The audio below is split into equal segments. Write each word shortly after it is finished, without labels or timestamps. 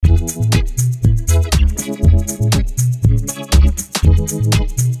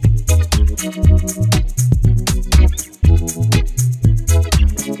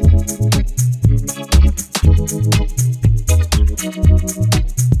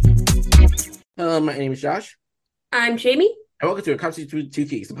my name is Josh. I'm Jamie. And welcome to a Conversation with Two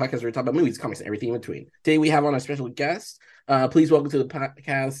Geeks, the podcast where we talk about movies, comics, and everything in between. Today we have on a special guest. Please welcome to the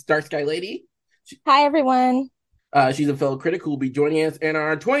podcast, DarkSkyLady. Hi, everyone. She's a fellow critic who will be joining us in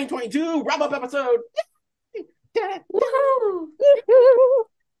our 2022 wrap-up episode. Woohoo!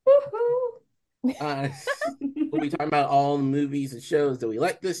 Woohoo! Uh, we'll be talking about all the movies and shows that we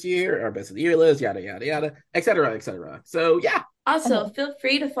like this year, our best of the year list, yada, yada, yada, etc., etc. So, yeah. Also, feel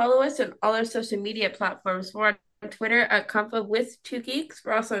free to follow us on all our social media platforms. We're on Twitter at Convo with Two Geeks.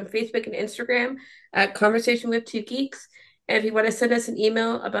 We're also on Facebook and Instagram at Conversation with Two Geeks. And if you want to send us an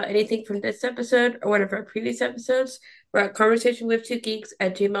email about anything from this episode or one of our previous episodes, we're at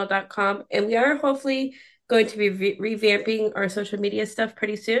conversationwith2geeks@gmail.com. And we are hopefully going to be revamping our social media stuff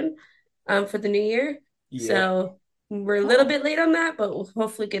pretty soon for the new year. Yeah. So we're a little bit late on that, but we'll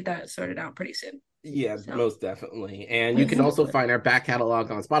hopefully get that sorted out pretty soon. Yeah, most definitely. And you can also find our back catalog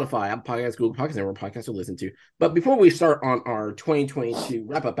on Spotify, Apple Podcasts, Google Podcasts, and where podcasts to listen to. But before we start on our 2022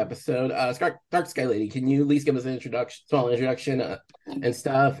 wrap-up episode, DarkSkyLady, can you at least give us an small introduction and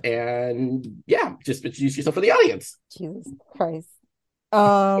stuff? And yeah, just introduce yourself for the audience. Jesus Christ.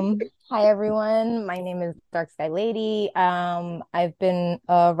 Hi, everyone. My name is DarkSkyLady. I've been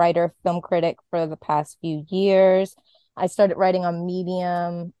a writer, film critic for the past few years. I started writing on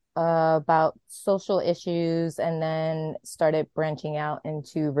Medium about social issues and then started branching out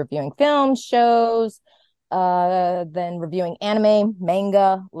into reviewing film shows, then reviewing anime,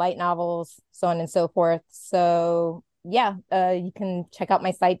 manga, light novels, so on and so forth. So yeah, you can check out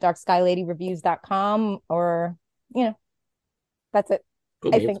my site, darkskyladyreviews.com, or that's it.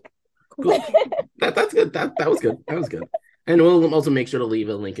 Cool, I think. Cool. That's good. That was good. That was good. And we'll also make sure to leave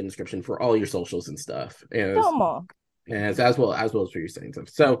a link in the description for all your socials and stuff. As well as for your saying stuff.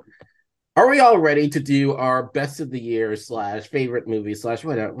 So, are we all ready to do our best of the year / favorite movie /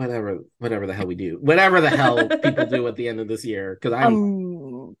 whatever the hell we do, whatever the hell people do at the end of this year? Because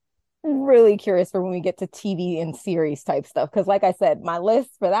I'm really curious for when we get to TV and series type stuff. Because, like I said, my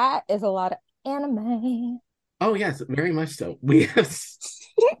list for that is a lot of anime. Oh yes, very much so. We have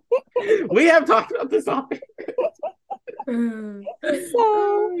we have talked about this often.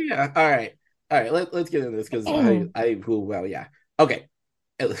 So yeah, all right. Let's get into this because yeah. Okay.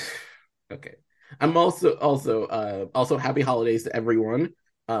 Okay. I'm also happy holidays to everyone.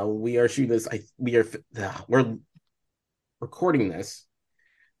 We are shooting this. We're recording this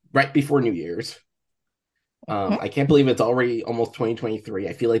right before New Year's. I can't believe it's already almost 2023.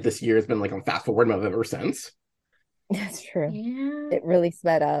 I feel like this year has been like on fast forward mode ever since. That's true. Yeah. It really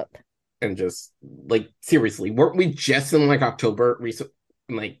sped up. And just like seriously, weren't we just in like October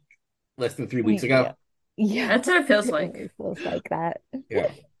like less than 3 weeks ago? Yeah. That's what it feels like. It feels like that.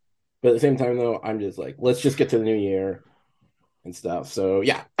 Yeah. But at the same time though, I'm just like, let's just get to the new year and stuff. So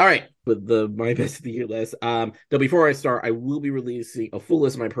yeah. All right. With my best of the year list. Though before I start, I will be releasing a full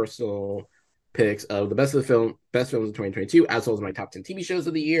list of my personal picks of the best films of 2022, as well as my top 10 TV shows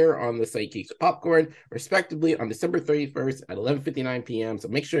of the year on the site Geeks Popcorn, respectively, on December 31st at 11:59 p.m. So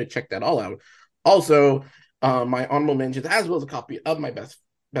make sure to check that all out. Also, my honorable mentions, as well as a copy of my best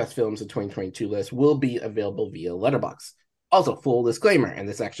films of 2022 list, will be available via Letterboxd. Also, full disclaimer, and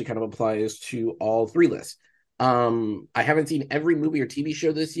this actually kind of applies to all three lists. I haven't seen every movie or TV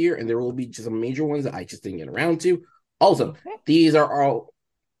show this year, and there will be just some major ones that I just didn't get around to. Also, these are all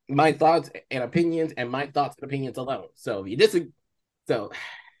my thoughts and opinions, and my thoughts and opinions alone. So if you disagree, so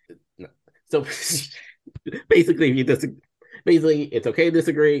basically, if you disagree, it's okay to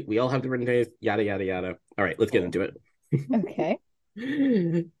disagree. We all have different tastes. Yada yada yada. All right, let's get into it. Okay.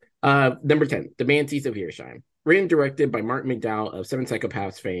 Number 10, The Banshees of Inisherin. Written and directed by Martin McDowell of Seven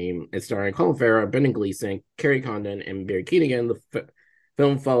Psychopaths fame, and starring Colin Farrell, Brendan Gleeson, Kerry Condon, and Barry Keoghan. The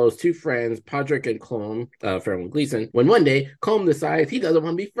film follows two friends, Podrick and Colm, Farrell and Gleeson, when one day Colm decides he doesn't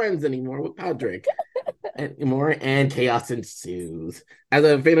want to be friends anymore with Podrick and chaos ensues. As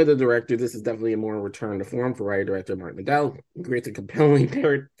a fan of the director, this is definitely a more return to form for writer-director Martin McDowell. He creates a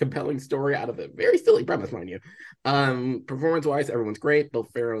compelling story out of a very silly premise, mind you. Performance-wise, everyone's great.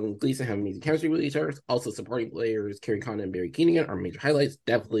 Both Farrell and Gleeson have amazing chemistry with each other. Also, supporting players Kerry Condon and Barry Keoghan are major highlights,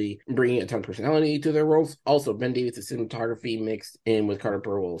 definitely bringing a ton of personality to their roles. Also, Ben Davis' cinematography mixed in with Carter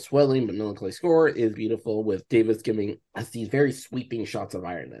Burwell's swelling but melancholy score is beautiful, with Davis giving us these very sweeping shots of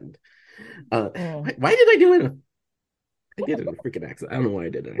Ireland. Why did I do it? I did it in a freaking accent. I don't know why I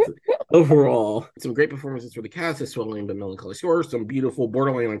did it. Overall, some great performances for the cast, a swelling but melancholy score, some beautiful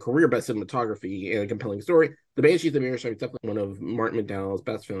borderline on career best cinematography, and a compelling story. The Banshees of Inisherin is definitely one of Martin McDowell's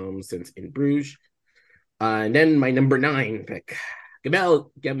best films since In Bruges. And then my number 9 pick,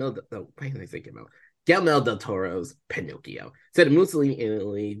 Gamel. Why did I say Gamel? Guillermo del Toro's Pinocchio. Set in Mussolini,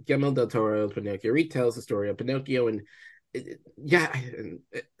 Italy, Guillermo del Toro's Pinocchio retells the story of Pinocchio, and yeah,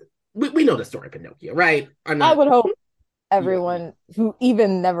 we know the story of Pinocchio, right? I'm I not. would hope Yeah, everyone who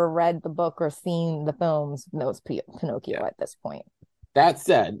even never read the book or seen the films knows Pinocchio yeah. at this point. That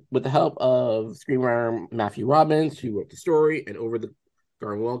said, with the help of screenwriter Matthew Robbins, who wrote the story, and over the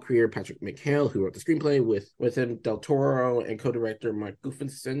Garwell career, Patrick McHale, who wrote the screenplay with him, Del Toro and co-director Mark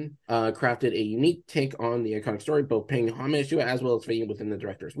Guffinson, crafted a unique take on the iconic story, both paying homage to it as well as fitting within the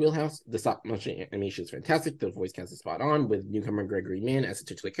director's wheelhouse. The stop-motion animation is fantastic. The voice cast is spot on, with newcomer Gregory Mann as the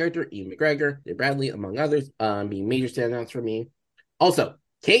titular character, Ian McGregor, Dave Bradley, among others, being major standouts for me. Also,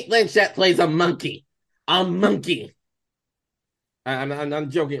 Kate Blanchett plays a monkey. A monkey.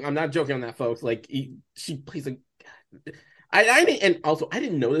 I'm joking. I'm not joking on that, folks. Like she plays a. I didn't, and also I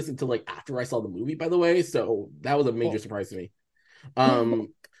didn't know this until like after I saw the movie, by the way. So that was a major surprise to me.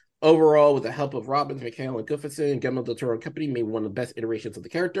 Overall, with the help of Robbins, McHale, and Guffinson, Guillermo del Toro and company made one of the best iterations of the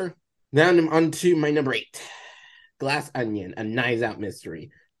character. Now I'm on to my number 8, Glass Onion, a Knives Out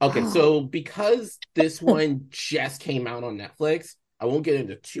mystery. Okay, so because this one just came out on Netflix, I won't get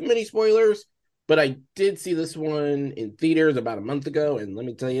into too many spoilers. But I did see this one in theaters about a month ago, and let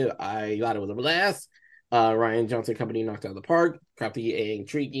me tell you, I thought it was a blast. Ryan Johnson Company knocked out of the park. Crafty,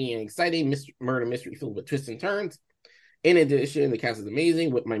 intriguing, and exciting murder mystery filled with twists and turns. In addition, the cast is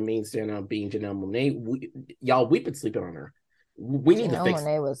amazing, with my main standout being Janelle Monáe. Y'all, we've been sleeping on her. We need to fix.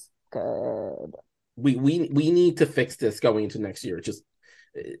 Monáe was good. We need to fix this going into next year. Just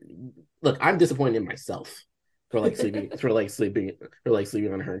look, I'm disappointed in myself for sleeping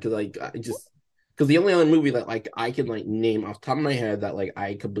on her because I just. Because the only other movie that I can name off the top of my head that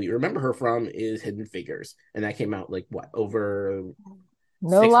I completely remember her from is Hidden Figures, and that came out over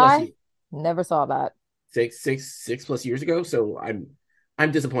no lie, never saw that 6+ years ago. So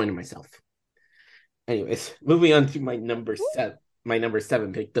I'm disappointed in myself. Anyways, moving on to my number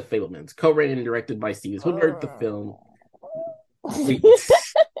 7 pick, The Fabelmans, co-written and directed by Steven Spielberg. The film.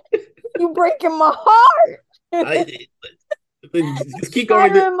 You breaking my heart. Just keep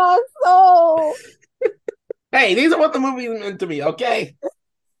going. In my soul. Hey, these are what the movie is meant to be, okay?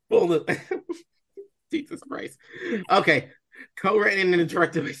 Jesus Christ. Okay. Co-written and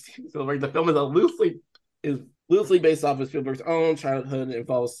directed by Steven Spielberg. The film is loosely based off of Spielberg's own childhood. It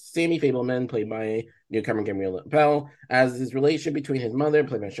involves Sammy Fabelman, played by newcomer Gabriel Bell, as his relationship between his mother,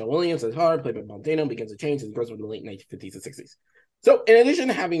 played by Michelle Williams, and his heart, played by Paul Dano, begins to change as he grows up in the late 1950s and 60s. So, in addition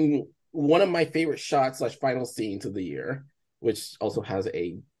to having one of my favorite shots/final scenes of the year, which also has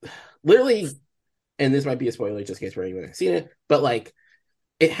a literally, and this might be a spoiler just in case for anyone has seen it, but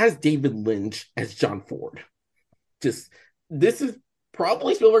it has David Lynch as John Ford. This is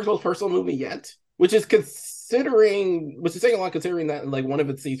probably Spielberg's most personal movie yet, which is saying a lot considering that one of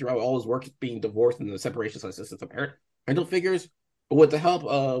its scenes throughout all his work being divorced and the separation of sisters of parental figures. But with the help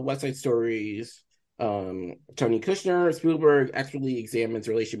of West Side Story's Tony Kushner, Spielberg expertly examines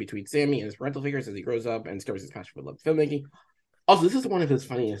the relationship between Sammy and his parental figures as he grows up and discovers his passion for love filmmaking. Also, this is one of his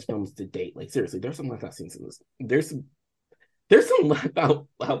funniest films to date. Seriously, there's some left out scenes in this. There's some left out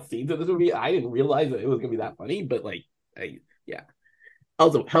scenes in this movie. I didn't realize that it was gonna be that funny, but yeah.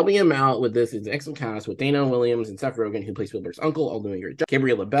 Also, helping him out with this is an excellent cast with Dana Williams and Seth Rogen, who plays Spielberg's uncle, all doing a great job.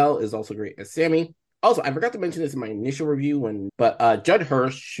 Gabriella Bell is also great as Sammy. Also, I forgot to mention this in my initial review but Judd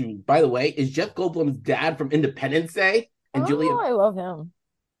Hirsch, who, by the way, is Jeff Goldblum's dad from Independence Day, and I love him.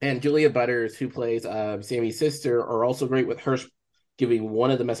 And Julia Butters, who plays Sammy's sister, are also great, with Hirsch giving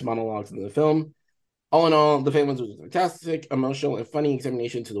one of the best monologues in the film. All in all, The Fabelmans was a fantastic, emotional, and funny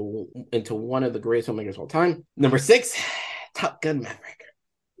examination into one of the greatest filmmakers of all time. Number 6, Top Gun Maverick.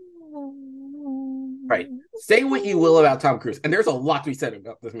 Right. Say what you will about Tom Cruise, and there's a lot to be said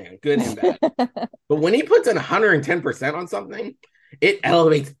about this man, good and bad. But when he puts in 110% on something, it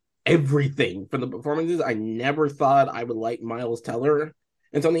elevates everything. From the performances, I never thought I would like Miles Teller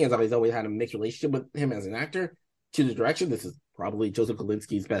and something, as I've always had a mixed relationship with him as an actor. To the direction, this is probably Joseph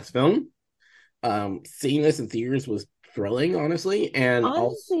Kosinski's best film. Seeing this in theaters was thrilling, honestly. And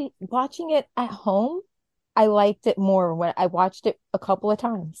honestly, watching it at home, I liked it more when I watched it a couple of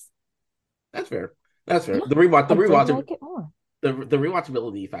times. That's fair. The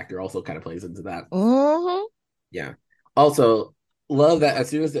rewatchability factor also kind of plays into that. Mm-hmm. Yeah. Also, love that as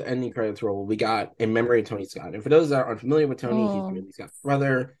soon as the ending credits roll, we got In Memory of Tony Scott. And for those that are unfamiliar with Tony, he's Ridley Scott's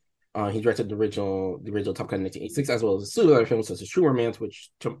brother. He directed the original Top Gun in 1986, as well as a slew of other films such as True Romance, with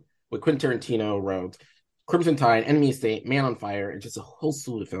Quentin Tarantino wrote, Crimson Tide, Enemy Estate, Man on Fire, and just a whole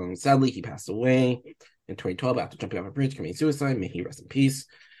slew of films. Sadly, he passed away in 2012 after jumping off a bridge, committing suicide. May he rest in peace.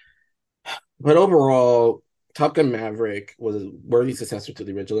 But overall, Top Gun Maverick was a worthy successor to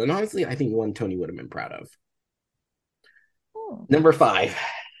the original, and honestly, I think one Tony would have been proud of. Number 5,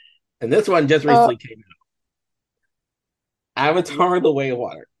 and this one just recently came out. Avatar: The Way of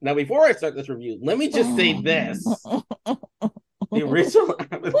Water. Now, before I start this review, let me just say this: the original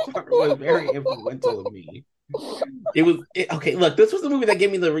Avatar was very influential to me. Okay. Look, this was the movie that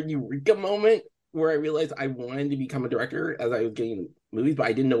gave me the Eureka moment where I realized I wanted to become a director as I was getting movies, but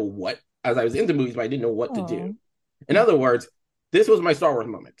I didn't know what. As I was into movies, but I didn't know what to do. In other words, this was my Star Wars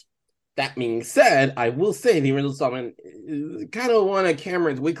moment. That being said, I will say the original installment is kind of one of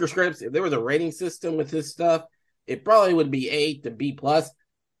Cameron's weaker scripts. If there was a rating system with his stuff, it probably would be A to B plus.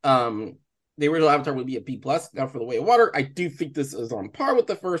 The original Avatar would be a B plus. Now for The Way of Water, I do think this is on par with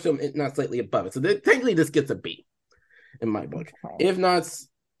the first film, if not slightly above it. So technically, this gets a B in my book. Okay. If not,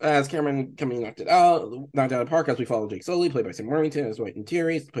 as Cameron knocked it out of the park, as we follow Jake Sully, played by Sam Worthington, as White and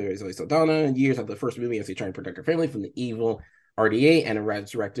Tyrese, played by Zoe Saldana, years after the first movie as they try and protect her family from the evil RDA and a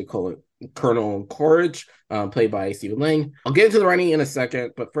resurrected Colonel Courage, played by Stephen Lang. I'll get into the writing in a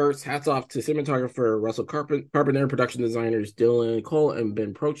second, but first, hats off to cinematographer Russell Carpenter, production designers Dylan Cole and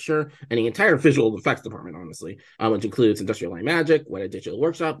Ben Procher, and the entire visual effects department, honestly, which includes Industrial Light Magic, Weta Digital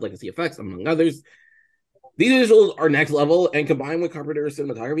Workshop, Legacy Effects, among others. These visuals are next level, and combined with Carpenter's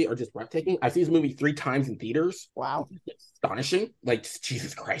cinematography are just breathtaking. I've seen this movie 3 times in theaters. Wow. It's astonishing. Like,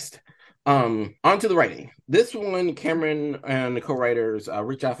 Jesus Christ. On to the writing. This one, Cameron and the co-writers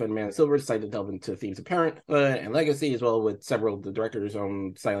Rick Jaffa and Amanda Silver decided to delve into themes of parenthood and legacy, as well with several of the directors'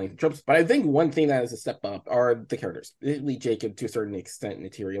 own styling and tropes. But I think one thing that is a step up are the characters. Particularly Jacob, to a certain extent, in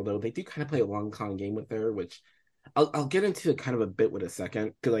the although they do kind of play a long con game with her, which I'll get into kind of a bit with a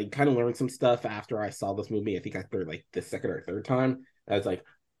second, because I kind of learned some stuff after I saw this movie. I think after like the second or third time, I was like,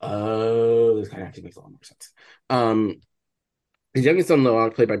 oh, this kind of actually makes a lot more sense. His youngest son, Noah,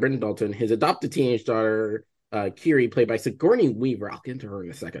 played by Brendan Dalton, his adopted teenage daughter, Kiri, played by Sigourney Weaver. I'll get into her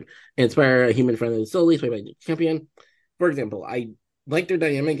in a second. Inspire a human-friendly Sully, played by Nick Champion. For example, I like their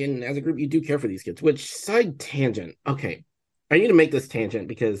dynamic, and as a group, you do care for these kids. Which, side tangent. Okay, I need to make this tangent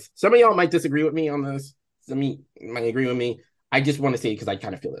because some of y'all might disagree with me on this. Some of you might agree with me. I just want to say because I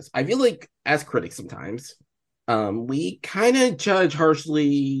kind of feel this. I feel like as critics sometimes, we kind of judge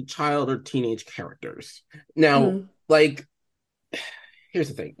harshly child or teenage characters. Now, like, here's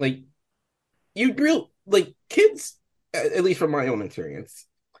the thing. Like, kids, at least from my own experience,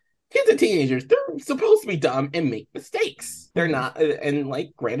 kids and teenagers, they're supposed to be dumb and make mistakes. They're not, and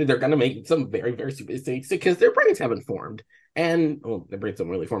like, granted, they're going to make some very, very stupid mistakes because their brains haven't formed. And, well, their brains don't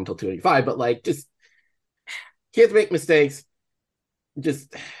really form until 285, but like, just kids make mistakes.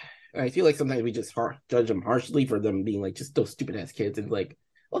 Just, I feel like sometimes we just judge them harshly for them being like just those stupid ass kids, and like,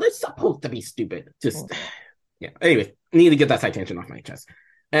 well, they're supposed to be stupid. Just, yeah. Anyway, I need to get that side tangent off my chest.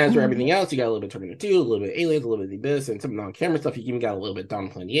 As for everything else, you got a little bit of Terminator 2, a little bit of Aliens, a little bit of The Abyss, and some non-camera stuff. You even got a little bit of Dawn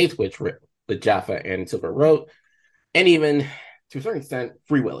of Planet of the Apes, which with Jaffa and Silver wrote, and even to a certain extent,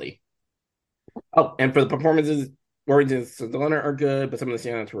 Free Willy. Oh, and for the performances, Words and Sedona are good, but some of the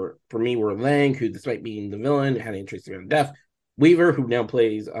standouts for me were Lang, who, despite being the villain, had an interest in death. Weaver, who now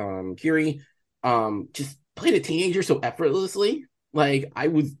plays Kiri, just played a teenager so effortlessly. Like, I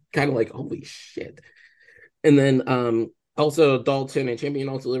was kind of like, holy shit. And then also Dalton and Champion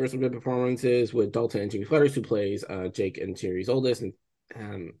also deliver some good performances with Dalton and Jimmy Flutters, who plays Jake and Terry's oldest.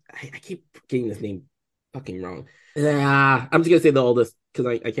 And I keep getting this name fucking wrong. Yeah, I'm just gonna say the oldest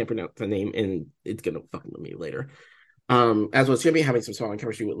because I can't pronounce the name and it's gonna fucking with me later. As was Champion having some solid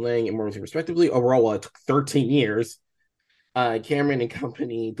chemistry with Lang and Morrison respectively. Overall, it took 13 years. Cameron and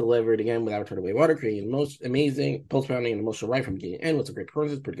company delivered again without turning away water, creating the most amazing post-founding and emotional ride from beginning to end with some great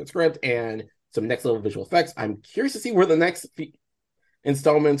performances, pretty good script, and some next level visual effects. I'm curious to see where the next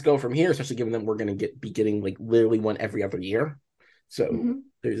installments go from here, especially given that we're going to be getting like literally one every other year. So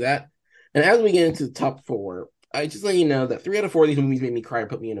there's that. And as we get into the top 4, I just let you know that 3 out of 4 of these movies made me cry and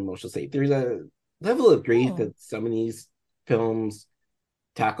put me in an emotional state. There's a level of grief that some of these films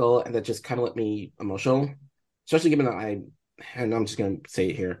tackle and that just kind of let me emotional, especially given that and I'm just going to say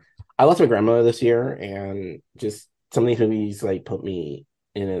it here, I lost my grandmother this year, and just some of these movies like put me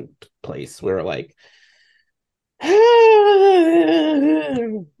in a place where like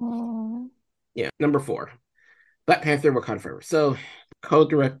yeah. Number 4, Black Panther: Wakanda Forever. So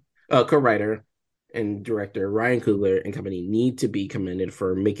co-writer and director Ryan Coogler and company need to be commended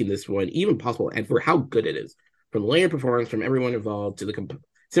for making this one even possible and for how good it is. From the layered performance from everyone involved to the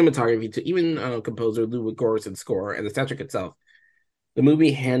cinematography to even composer Ludwig Göransson's score and the soundtrack itself, the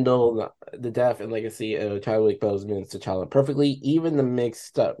movie handled the death and legacy of Chadwick Boseman's T'Challa perfectly. Even the mixed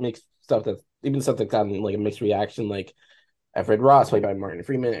stuff that's even stuff that got like a mixed reaction, like Alfred Ross, played by Martin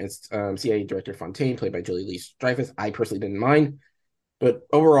Freeman, and CIA Director Fontaine, played by Julie Lee-Dreyfus. I personally didn't mind. But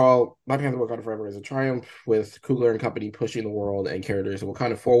overall, Black Panther Wakanda Forever is a triumph, with Coogler and company pushing the world and characters of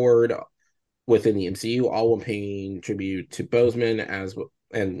Wakanda forward within the MCU, all while paying tribute to Boseman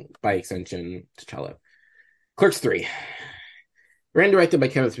and by extension T'Challa. Clerks 3. Written directed by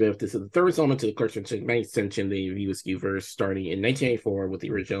Kevin Smith, this is the third installment to the Clerks franchise, by extension the View Askew-verse, starting in 1984 with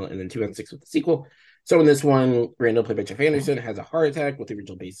the original and then 2006 with the sequel. So in this one, Randall, played by Jeff Anderson, has a heart attack, with the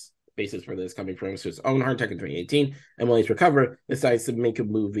original basis for this coming from his own heart attack in 2018. And while he's recovered, decides to make a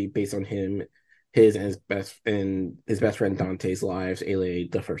movie based on his best friend Dante's lives, aka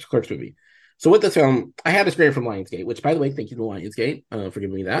the first Clerks movie. So with this film, I had a screener from Lionsgate, which, by the way, thank you to Lionsgate for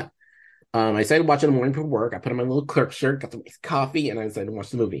giving me that. I decided to watch it in the morning from work. I put on my little clerk shirt, got some coffee, and I decided to watch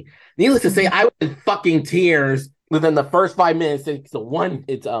the movie. Needless to say, I was in fucking tears within the first 5 minutes. It's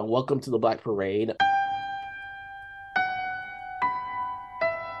Welcome to the Black Parade.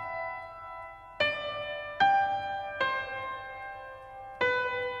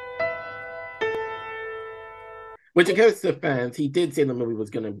 Which, in Kevin's defense, he did say the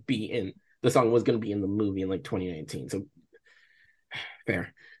song was going to be in the movie in like 2019. So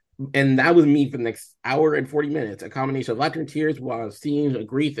fair. And that was me for the next hour and 40 minutes. A combination of laughter and tears, while scenes of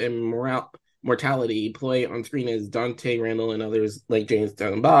grief and mortality play on screen as Dante, Randall, and others like James,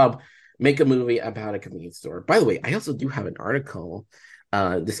 Don, and Bob make a movie about a convenience store. By the way, I also do have an article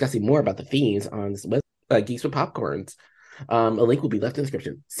discussing more about the themes on this website, Geeks with Popcorns. A link will be left in the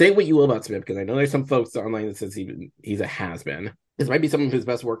description. Say what you will about Smith, because I know there's some folks online that says he's a has-been. This might be some of his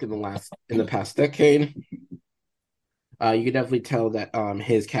best work in the past decade. You can definitely tell that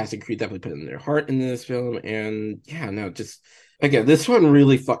his cast and crew definitely put in their heart in this film. And yeah, no, just again, this one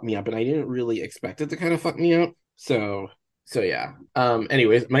really fucked me up, and I didn't really expect it to kind of fuck me up. So yeah.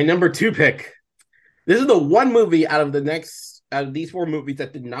 Anyways, my number 2 pick. This is the one movie out of these 4 movies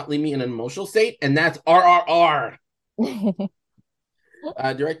that did not leave me in an emotional state, and that's RRR.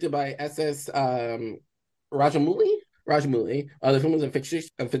 Directed by S.S. Rajamouli. The film is a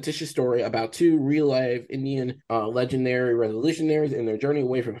fictitious story about 2 real-life Indian legendary revolutionaries and their journey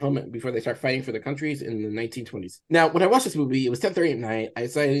away from home before they start fighting for their countries in the 1920s. Now, when I watched this movie, it was 10:30 at night. I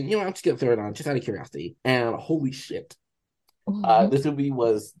decided, I'm just going to throw it on just out of curiosity. And holy shit. This movie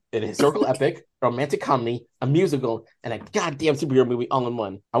was an historical epic, a romantic comedy, a musical, and a goddamn superhero movie all in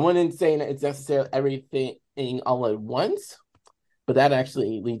one. I wasn't saying that it's necessarily everything all at once, but that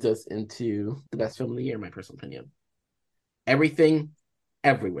actually leads us into the best film of the year, in my personal opinion. Everything,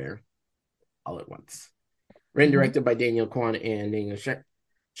 Everywhere, all at once. Written directed by Daniel Kwan and Daniel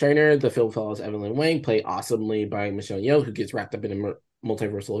Shiner, the film follows Evelyn Wang, played awesomely by Michelle Yeoh, who gets wrapped up in a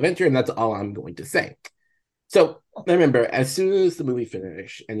multiversal adventure, and that's all I'm going to say. So I remember, as soon as the movie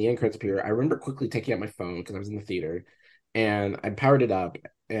finished and the end credits appeared, I remember quickly taking out my phone because I was in the theater, and I powered it up.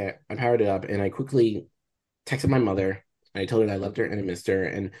 And I quickly texted my mother. And I told her that I loved her and I missed her.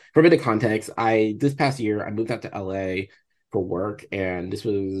 And for a bit of context, this past year I moved out to LA for work, and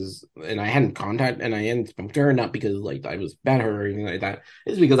I hadn't spoken to her, not because like I was bad at her or anything like that.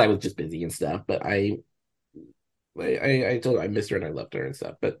 It's because I was just busy and stuff. But I told her I missed her and I loved her and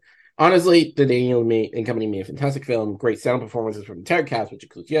stuff. But honestly, the Daniel and company made a fantastic film. Great sound performances from the entire cast, which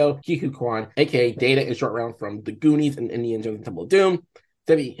includes Kiku Kwan, aka Data and Short Round from The Goonies and Indiana Jones and Temple of Doom,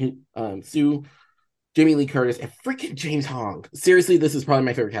 Debbie Sue, Jamie Lee Curtis, and freaking James Hong. Seriously, this is probably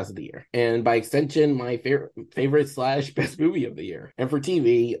my favorite cast of the year. And by extension, my favorite / best movie of the year. And for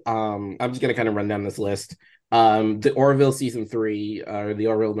TV, I'm just going to kind of run down this list. The Orville season 3, the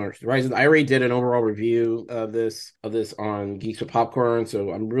Orville North Horizon. I already did an overall review of this on Geeks with Popcorn,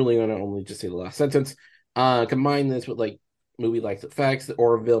 so I'm really going to only just say the last sentence. Combine this with like movie-like effects. The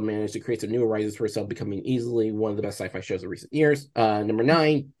Orville managed to create some new horizons for herself, becoming easily one of the best sci-fi shows of recent years. Number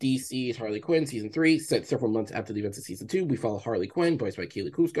 9, DC's Harley Quinn season 3, set several months after the events of season 2. We follow Harley Quinn, voiced by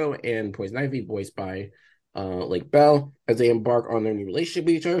Keely Kuzco, and Poison Ivy, voiced by Lake Bell, as they embark on their new relationship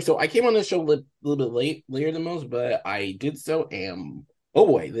with each other. So I came on this show a little bit later than most, but I did so, and oh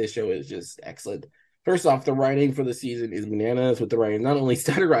boy, this show is just excellent. First off, the writing for the season is bananas, with the writing not only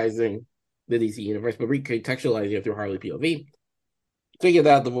satirizing the DC universe, but recontextualizing it through Harley POV. Speaking of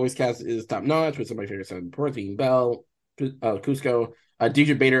that, the voice cast is top notch, with some of my favorite sound reports being Bell, Cusco,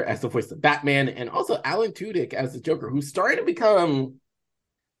 Deidre Bader as the voice of Batman, and also Alan Tudyk as the Joker, who's starting to become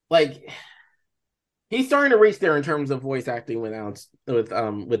like he's starting to reach there in terms of voice acting with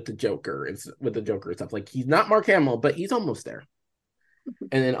the Joker and stuff. Like, he's not Mark Hamill, but he's almost there.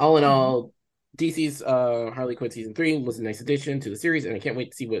 And then all in all, DC's Harley Quinn season 3 was a nice addition to the series, and I can't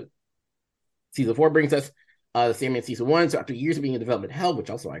wait to see what season 4 brings us. The Sandman season 1. So after years of being in development hell, which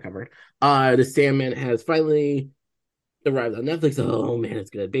also I covered, the Sandman has finally arrived on Netflix. Oh man, it's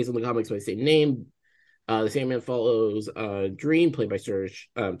good. Based on the comics by the same name. The Sandman follows Dream, played by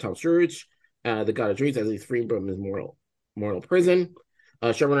Tom Sturridge, the God of Dreams, as he's freed from his mortal prison.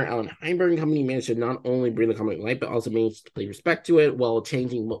 Showrunner Alan Heinberg and company managed to not only bring the comic to light, but also managed to pay respect to it while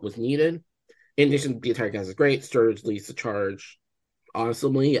changing what was needed. In addition, the entire cast is great. Sturridge leads the charge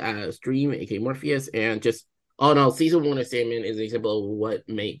awesomely as Dream, aka Morpheus, and just all in all, season one of Sandman is an example of what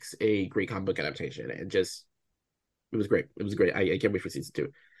makes a great comic book adaptation. And just it was great. It was great. I can't wait for season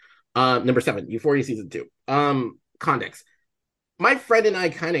two. Number 7, Euphoria season 2. Context. My friend and I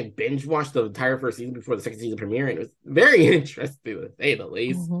kind of binge watched the entire first season before the second season premiere, and it was very interesting to say the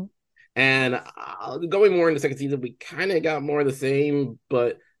least. Mm-hmm. And going more in the second season, we kind of got more of the same,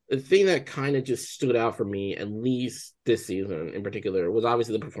 but the thing that kind of just stood out for me, at least this season in particular, was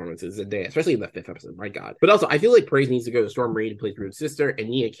obviously the performances of Zendaya, especially in the 5th episode. My God! But also, I feel like praise needs to go to Storm Reid, who plays Ruth's sister, and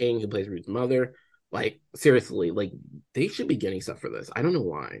Nia King, who plays Ruth's mother. Like seriously, like they should be getting stuff for this. I don't know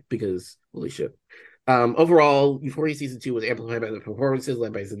why, because holy shit. Overall, Euphoria season 2 was amplified by the performances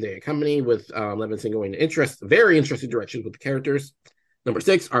led by Zendaya Company, with Levinson going in very interesting directions with the characters. Number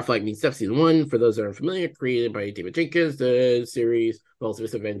 6, Our Flag Means Death season 1. For those that are familiar, created by David Jenkins, the series follows the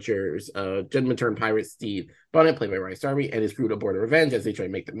adventures of gentleman turned pirate Steve Bonnet, played by Ryan Starby, and his crew aboard of Revenge as they try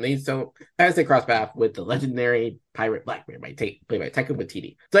to make them names so as they cross paths with the legendary pirate Blackbeard, played by Taika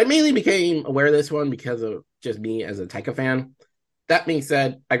Waititi. So I mainly became aware of this one because of just me as a Taika fan. That being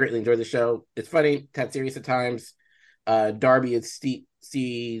said, I greatly enjoyed the show. It's funny, tad serious at times. Darby and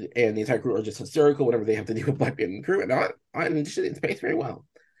Steve and the entire crew are just hysterical whenever they have to deal with Blackbeard and the crew, and it's paced very well.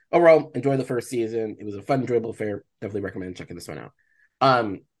 Overall, enjoy the first season. It was a fun, enjoyable affair. Definitely recommend checking this one out.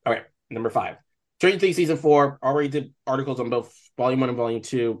 All right, number 5. Stranger Things season 4. Already did articles on both volume 1 and volume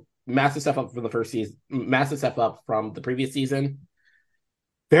 2. Massive step up from the first season. Massive step up from the previous season.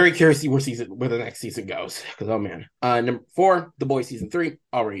 Very curious to see where the next season goes. Because oh man. Number 4, The Boys season 3.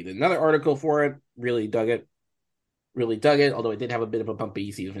 Already did another article for it. Really dug it. Although it did have a bit of a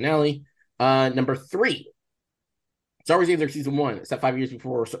bumpy season finale. Number 3, Star Wars Andor season 1. Set 5 years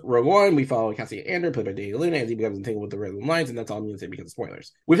before Rogue One, we follow Cassian Andor, played by Daniel Luna, as he becomes entangled with the Red Lines, and that's all I'm going to say because of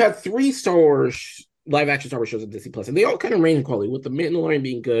spoilers. We've had 3 Star Wars live action Star Wars shows on Disney Plus, and they all kind of range in quality, with The Mandalorian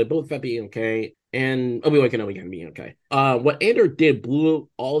being good, Boba Fett being okay, and Obi-Wan Kenobi kind of being okay. What Andor did blew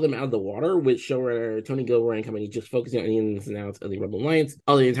all of them out of the water, with showrunner Tony Gilroy and company just focusing on the ins and outs of the Rebel Alliance.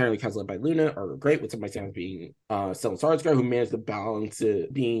 All the entirely cast led by Luna are great, with some of my sounds being Stellan Skarsgård, who managed to balance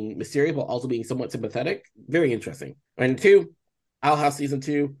being mysterious while also being somewhat sympathetic. Very interesting. And 2, Owl House season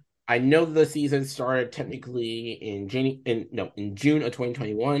 2. I know the season started technically in June of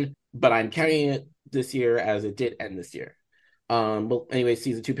 2021, but I'm counting it this year as it did end this year. But anyway,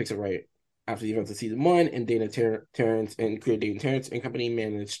 season 2 picks up right after the events of season 1, and Terrence and creator Dana Terrence and company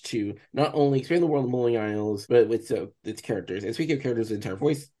managed to not only expand the world of Bowling Isles, but with its characters. And speaking of characters, the entire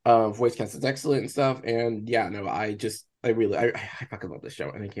voice cast is excellent and stuff. And yeah, no, I fucking love this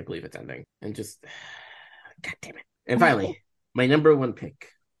show, and I can't believe it's ending. And just, god damn it. And finally, my number 1 pick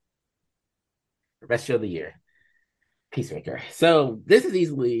for best show of the year, Peacemaker. So this is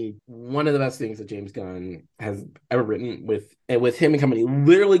easily one of the best things that James Gunn has ever written, with him and company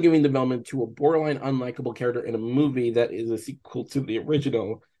literally giving development to a borderline unlikable character in a movie that is a sequel to the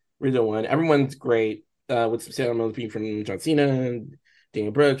original one. Everyone's great, with some standouts being from John Cena,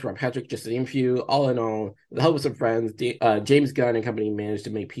 Daniel Brooks, Rob Patrick, just to name a few. All in all, with the help of some friends, James Gunn and company managed to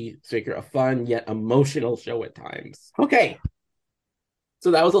make Peacemaker a fun yet emotional show at times. Okay,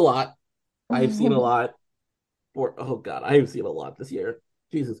 so that was a lot. I've seen a lot. Oh god, I have seen a lot this year.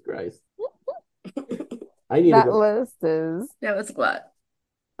 Jesus Christ. I need that to go. list is That was a lot.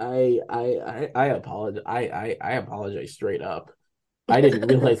 I apologize. I apologize straight up. I didn't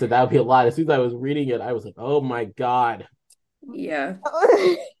realize that would be a lot. As soon as I was reading it, I was like, oh my god. Yeah.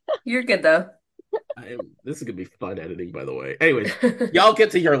 You're good though. This is gonna be fun editing, by the way. Anyways, y'all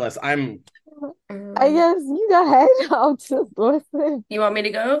get to your list. I guess you go ahead. I'll just listen. You want me to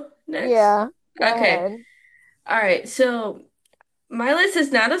go next? Yeah. Go Okay. ahead. All right. So my list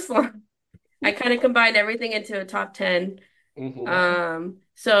is not as long. I kind of combined everything into a top 10. Mhm.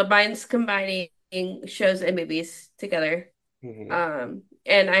 So mine's combining shows and movies together. Mhm.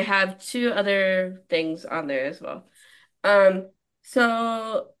 And I have 2 other things on there as well.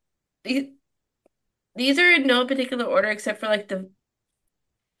 So these are in no particular order except for like the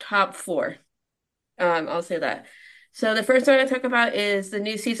top 4. I'll say that. So the first one I talk about is the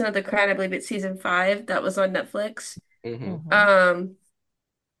new season of The Crown. I believe it's season 5 that was on Netflix. Mhm. Mhm.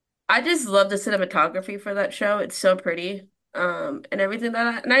 I just love the cinematography for that show. It's so pretty. And everything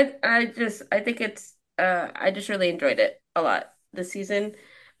I think I just really enjoyed it a lot this season.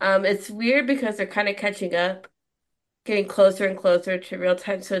 It's weird because they're kind of catching up. getting closer and closer to real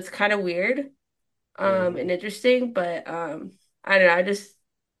time. So it's kind of weird, Hmm. and interesting, but I don't know.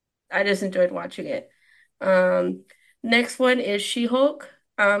 I just enjoyed watching it. Um, Next one is She-Hulk,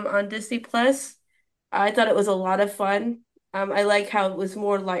 on Disney Plus. I thought it was a lot of fun. I like how it was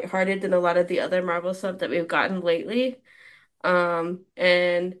more lighthearted than a lot of the other Marvel stuff that we've gotten lately. And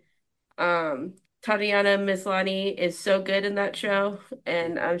um, Tatiana Maslany is so good in that show,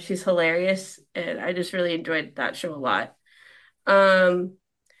 and she's hilarious, and I just really enjoyed that show a lot. Um,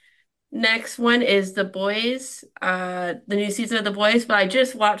 Next one is The Boys, the new season of The Boys, but I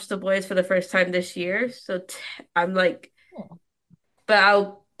just watched The Boys for the first time this year, so I'm like, but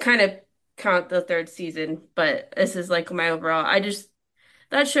I'll kind of count the third season, but this is like my overall.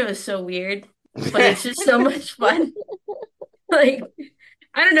 That show is so weird, but it's just so much fun. Like,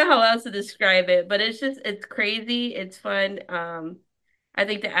 I don't know how else to describe it, but it's crazy, it's fun. I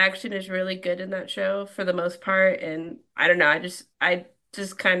think the action is really good in that show for the most part, and I don't know, I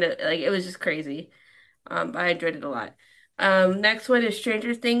just kind of like it was just crazy. I enjoyed it a lot. Next one is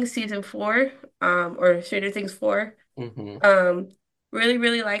Stranger Things season 4, or Stranger Things 4. Hmm. Um, Really,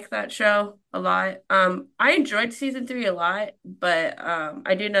 really like that show a lot. I enjoyed season 3 a lot, but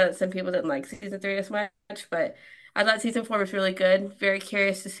I do know that some people didn't like season 3 as much, but I thought season 4 was really good. Very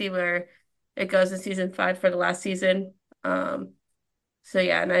curious to see where it goes in season 5 for the last season. So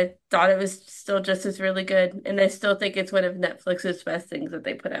yeah, and I thought it was still just as really good, and I still think it's one of Netflix's best things that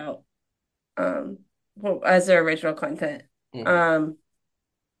they put out, um, well, as their original content. Hmm. Um,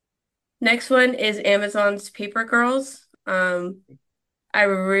 Next one is Amazon's Paper Girls. I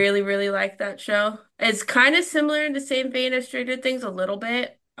really, really like that show. It's kind of similar in the same vein as Stranger Things a little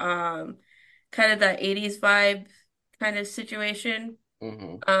bit. Kind of that 80s vibe kind of situation.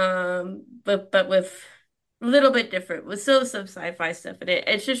 Hmm. But with a little bit different, with still some sci-fi stuff in it.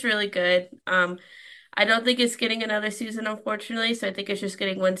 It's just really good. I don't think it's getting another season, unfortunately, so I think it's just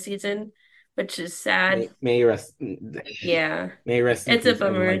getting one season, which is sad. May you rest. Yeah. May you rest in It's a peace.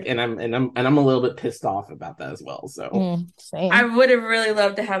 And like, bummer. I'm a little bit pissed off about that as well. So. I Same. would have really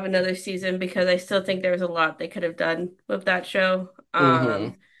loved to have another season because I still think there was a lot they could have done with that show. Hmm.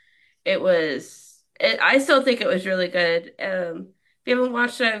 I still think it was really good. If you haven't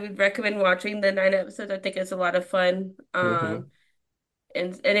watched it, I would recommend watching the 9 episodes. I think it's a lot of fun. Hmm.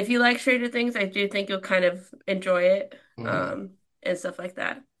 And if you like Stranger Things, I do think you'll kind of enjoy it. Hmm. Um, and stuff like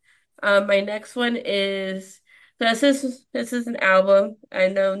that. My next one is this is an album. I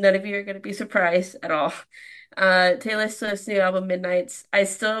know none of you are going to be surprised at all. Taylor Swift's new album, Midnights. I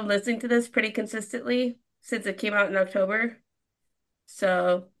still am listening to this pretty consistently since it came out in October.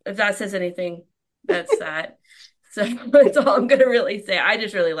 So if that says anything, that's that. So that's all I'm gonna really say. I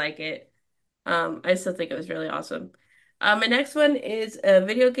just really like it. I still think it was really awesome. My next one is a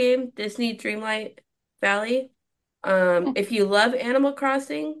video game, Disney Dreamlight Valley. If you love Animal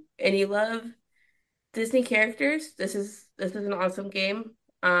Crossing and you love Disney characters, this is an awesome game.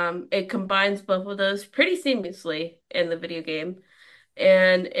 It combines both of those pretty seamlessly in the video game,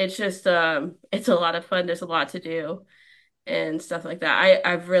 and it's just it's a lot of fun. There's a lot to do and stuff like that.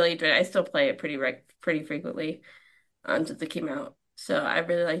 I've really enjoyed it. I still play it pretty frequently, since it came out. So I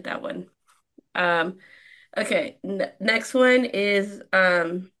really like that one. Um, okay, n Next one is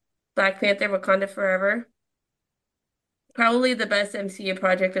Black Panther: Wakanda Forever. Probably the best MCU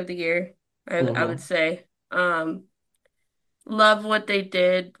project of the year, I would Hmm. say. Love what they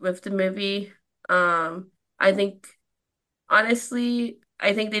did with the movie. I think honestly,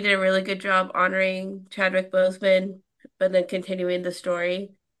 I think they did a really good job honoring Chadwick Boseman, but then continuing the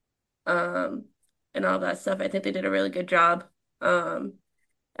story, um, and all that stuff. I think they did a really good job. Um,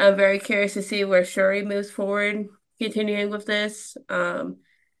 I'm very curious to see where Shuri moves forward, continuing with this.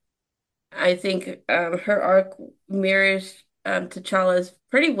 I think her arc mirrors T'Challa's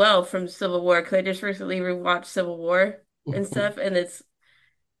pretty well from Civil War because I just recently rewatched Civil War and stuff, and it's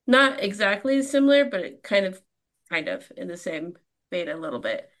not exactly similar, but it kind of in the same vein a little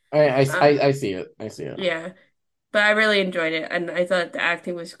bit. I see it. I see it. Yeah, but I really enjoyed it, and I thought the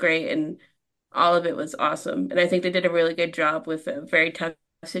acting was great, and all of it was awesome. And I think they did a really good job with a very tough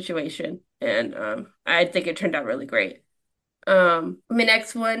situation, and I think it turned out really great. My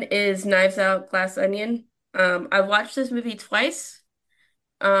next one is Knives Out, Glass Onion. I watched this movie twice,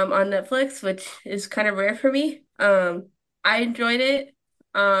 on Netflix, which is kind of rare for me. I enjoyed it.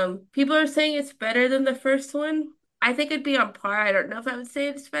 People are saying it's better than the first one. I think it'd be on par. I don't know if I would say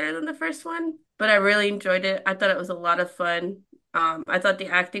it's better than the first one, but I really enjoyed it. I thought it was a lot of fun. I thought the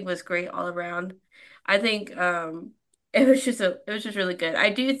acting was great all around. I think it was just really good. I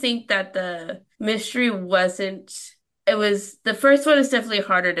do think that the mystery wasn't it was the first one is definitely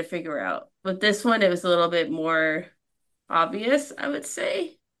harder to figure out. With this one, it was a little bit more. obvious, I would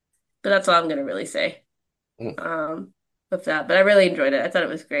say. But that's all I'm gonna really say. Mm. Um, with that. But I really enjoyed it. I thought it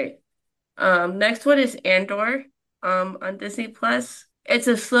was great. Next one is Andor, on Disney Plus. It's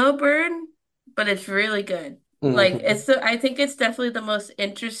a slow burn, but it's really good. Like Mhm. I think it's definitely the most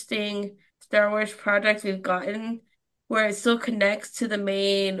interesting Star Wars project we've gotten, where it still connects to the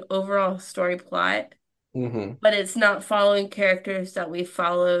main overall story plot, Mhm. but it's not following characters that we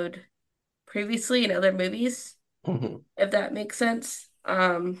followed previously in other movies, Mhm. if that makes sense.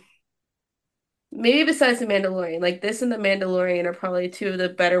 Maybe besides The Mandalorian, like this and The Mandalorian are probably two of the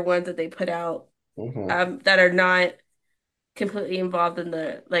better ones that they put out, Mhm. that are not completely involved in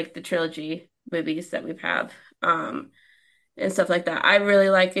the trilogy movies that we've have, and stuff like that. I really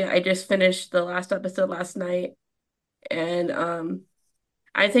like it. I just finished the last episode last night, and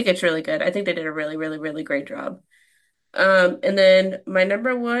I think it's really good. I think they did a really, really, really great job. And then my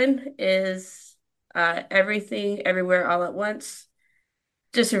number one is Everything Everywhere All at Once.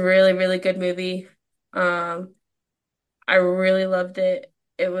 Just a really, really good movie. Um, I really loved it.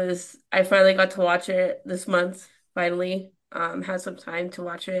 I finally got to watch it this month, finally. Had some time to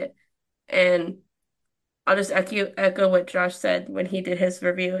watch it. And I'll just echo what Josh said when he did his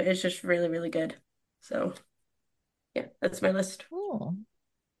review. It's just really, really good. So yeah, that's my list. Oh,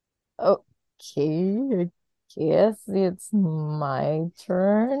 okay. I guess it's my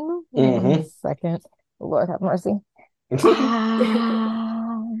turn. One Mhm. second. Lord have mercy.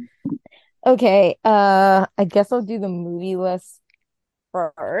 Ah, okay. I guess I'll do the movie list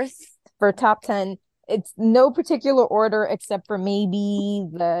first. For top 10, it's no particular order except for maybe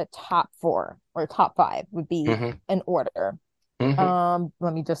the top four or top five would be Mhm. an order. Mhm.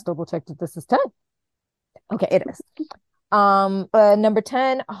 Let me just double check that this is 10. Okay, it is. Number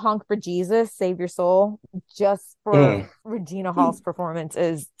 10, Honk for Jesus, Save Your Soul. Just for Mm. Regina Hall's performance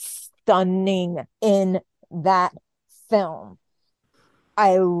is stunning in that film.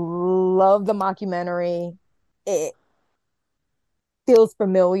 I love the mockumentary. It feels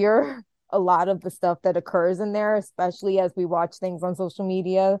familiar. A lot of the stuff that occurs in there, especially as we watch things on social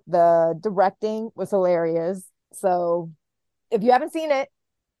media. The directing was hilarious. So if you haven't seen it,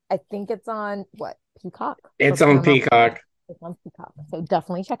 I think it's on what, Peacock or It's on Paramount. Peacock. It's on Peacock. So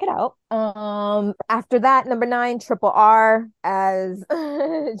definitely check it out. After that, number 9, Triple R, as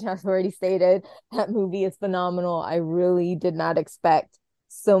Josh already stated, that movie is phenomenal. I really did not expect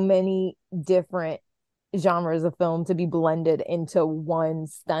so many different genres of film to be blended into one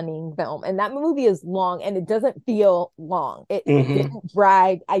stunning film. And that movie is long and it doesn't feel long. It Mhm. didn't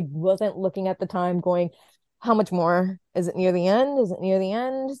drag. I wasn't looking at the time going, how much more? Is it near the end? Is it near the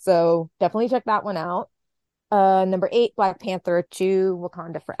end? So definitely check that one out. Number 8, Black Panther 2,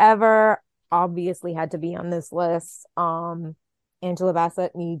 Wakanda Forever. Obviously had to be on this list. Angela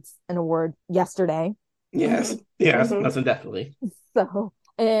Bassett needs an award yesterday. Yes. Hmm. Yes. Hmm. That's definitely. So,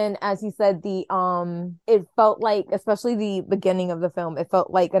 and as you said, it felt like, especially the beginning of the film, it felt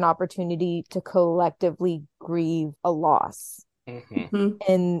like an opportunity to collectively grieve a loss. Mhm. Hmm.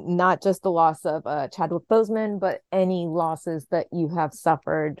 And not just the loss of Chadwick Boseman, but any losses that you have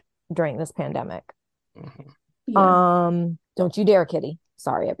suffered during this pandemic. Mhm. Yeah. Don't you dare, Kitty.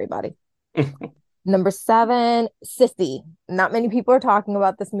 Sorry, everybody. Number 7, Sissy. Not many people are talking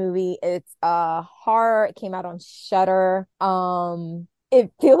about this movie. It's a horror. It came out on Shudder.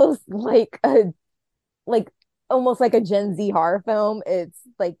 It feels like almost like a Gen Z horror film. It's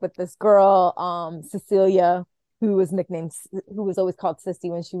like with this girl, Cecilia, who was always called Sissy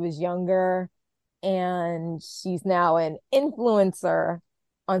when she was younger, and she's now an influencer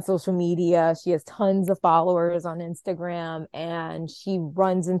on social media. She has tons of followers on Instagram, and she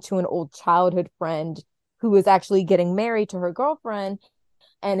runs into an old childhood friend who is actually getting married to her girlfriend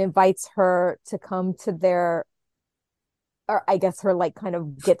and invites her to come to their, or I guess her like kind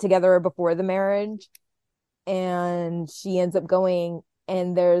of get together before the marriage. And she ends up going,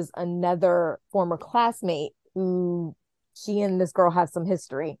 and there's another former classmate who she and this girl have some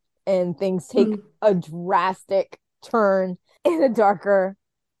history, and things take Hmm. a drastic turn in a darker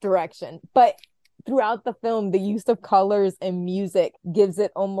direction. But throughout the film, the use of colors and music gives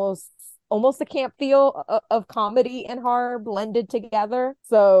it almost a camp feel of comedy and horror blended together.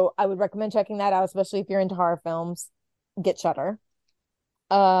 So I would recommend checking that out, especially if you're into horror films. Get Shutter.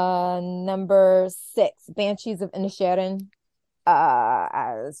 Number 6, Banshees of Inisherin.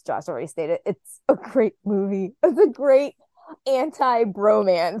 As Josh already stated, it's a great movie. It's a great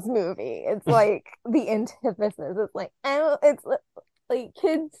anti-bromance movie. It's like the antithesis. It's like, I don't, it's like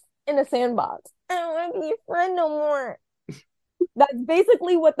kids in a sandbox. I don't want to be your friend no more. That's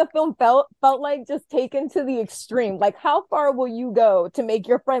basically what the film felt like, just taken to the extreme. Like, how far will you go to make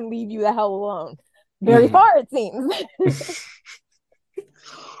your friend leave you the hell alone? very far, it seems.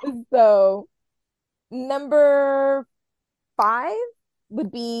 So number 5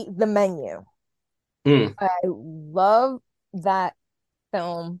 would be The Menu. I love that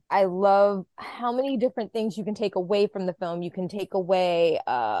film. I love how many different things you can take away from the film. You can take away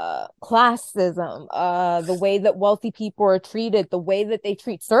classism, the way that wealthy people are treated, the way that they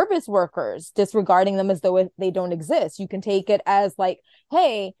treat service workers, disregarding them as though they don't exist. You can take it as like,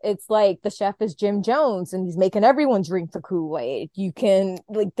 hey, it's like the chef is Jim Jones and he's making everyone drink the Kool-Aid. You can,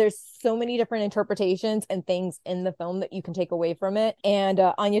 like, there's so many different interpretations and things in the film that you can take away from it. And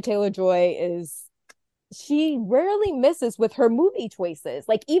Anya Taylor-Joy she rarely misses with her movie choices.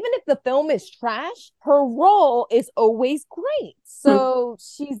 Like, even if the film is trash, her role is always great. So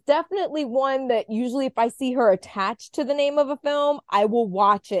she's definitely one that usually if I see her attached to the name of a film, I will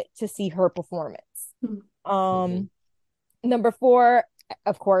watch it to see her performance. Number 4,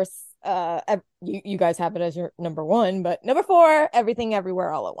 of course, you guys have it as your number 1, but number 4, Everything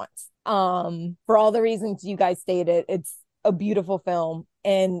Everywhere All at Once. For all the reasons you guys stated, it's a beautiful film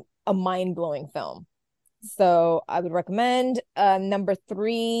and a mind-blowing film. So I would recommend. Number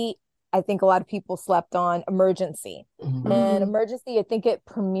 3, I think a lot of people slept on Emergency. And Emergency, I think it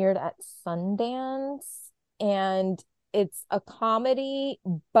premiered at Sundance, and it's a comedy,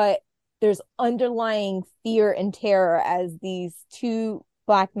 but there's underlying fear and terror as these 2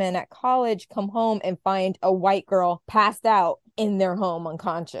 Black men at college come home and find a white girl passed out in their home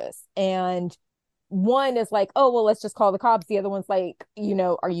unconscious. And one is like, oh, well, let's just call the cops. The other one's like,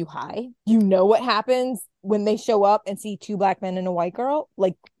 are you high? What happens when they show up and see 2 Black men and a white girl?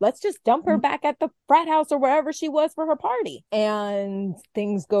 Like, let's just dump her back at the frat house or wherever she was for her party. And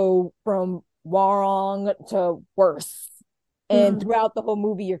things go from wrong to worse. And throughout the whole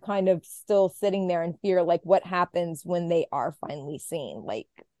movie, you're kind of still sitting there in fear, like, what happens when they are finally seen? Like,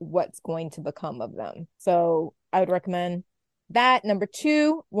 what's going to become of them? So I would recommend that. Number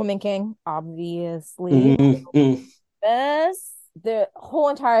 2, Woman King, obviously. The whole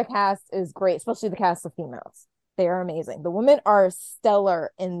entire cast is great, especially the cast of females. They are amazing. The women are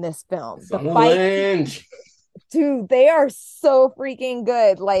stellar in this film. The fight, dude, they are so freaking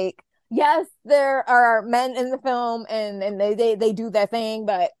good. Like, yes, there are men in the film and they do their thing,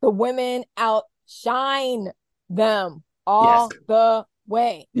 but the women outshine them all the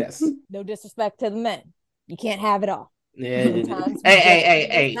way. Yes. No disrespect to the men. You can't have it all. Hey,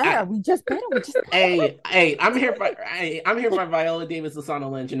 we just better. I'm here for Viola Davis, Lashana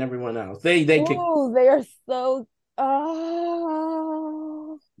Lynch, and everyone else. They are so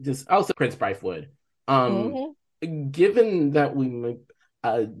just also Prince Bythewood. Given that we might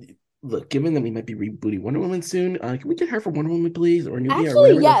given that we might be rebooting Wonder Woman soon, can we get her for Wonder Woman, please? Or Nubia,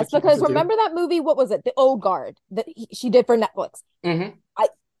 actually, or yes, because remember that movie? What was it? The Old Guard that she did for Netflix.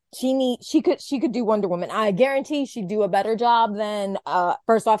 She could do Wonder Woman. I guarantee she'd do a better job than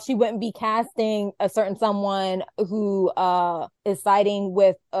first off, she wouldn't be casting a certain someone who is siding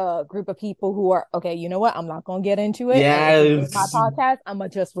with a group of people who are okay. You know what? I'm not gonna get into it. Yeah, my podcast. I'm gonna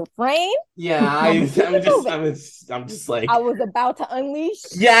just refrain. Yeah, I'm just like I was about to unleash.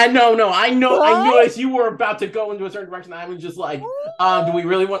 Yeah, no, I know. I knew as you were about to go into a certain direction. I was just like, do we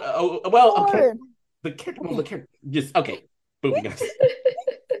really want? Oh, well, okay. The character, just okay. Moving on.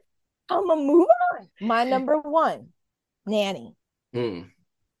 I'm gonna move on. My number 1, Nanny.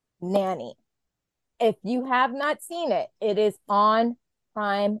 Nanny. If you have not seen it, it is on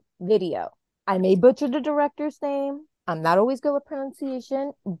Prime Video. I may butcher the director's name. I'm not always good with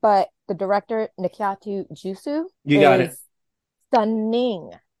pronunciation, but the director, Nikyatu Jusu, is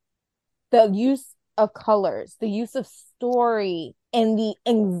stunning. The use of colors, the use of story, and the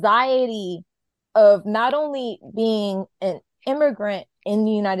anxiety of not only being an immigrant in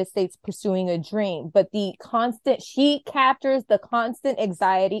the United States pursuing a dream, but she captures the constant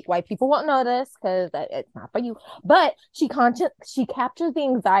anxiety. White people won't know this because it's not for you, but she captures the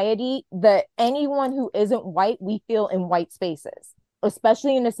anxiety that anyone who isn't white, we feel in white spaces,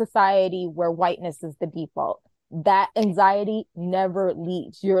 especially in a society where whiteness is the default. That anxiety never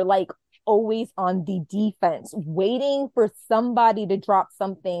leaves. You're like always on the defense, waiting for somebody to drop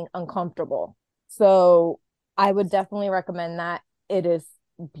something uncomfortable. So I would definitely recommend that. It is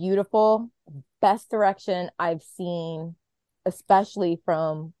beautiful. Best direction I've seen, especially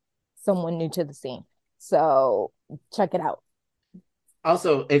from someone new to the scene. So check it out.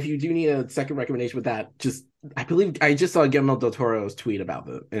 Also, if you do need a second recommendation with that, I believe I just saw Guillermo del Toro's tweet about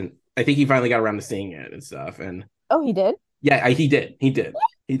it, and I think he finally got around to seeing it and stuff. And he did? Yeah, he did.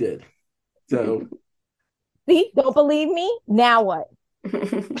 So, see, don't believe me? Now what? There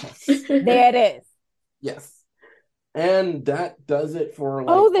it is. Yes. And that does it for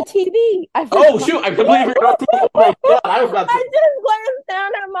like. Oh, the TV. I Oh forgot. shoot! I completely forgot. Oh my god! I was about I to just glanced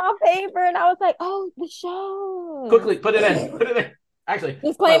down at my paper and I was like, oh, the show. quickly put it in. Put it in. Actually, by the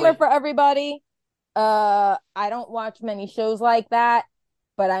Disclaimer way, for everybody. I don't watch many shows like that,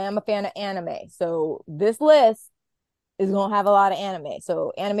 but I am a fan of anime. So this list is gonna have a lot of anime.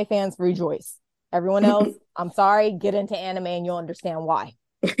 So anime fans rejoice. Everyone else, I'm sorry, get into anime and you'll understand why.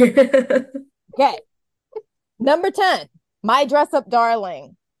 Okay. Number 10, My Dress Up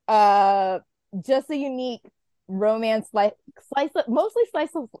Darling. Just a unique romance, like mostly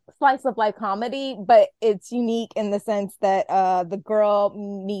slice of life comedy, but it's unique in the sense that the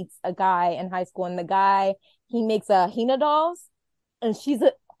girl meets a guy in high school, and the guy, he makes Hina dolls, and she's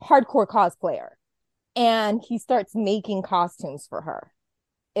a hardcore cosplayer, and he starts making costumes for her.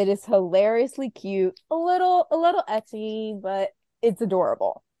 It is hilariously cute, a little ecchi, but it's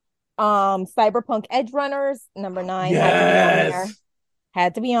adorable. Cyberpunk Edge Runners, number 9, had to be on there. yes,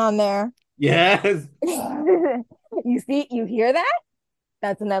 Had to be on there. yes. You hear that?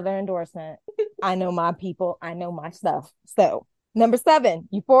 That's another endorsement. I know my people. I know my stuff. So number 7,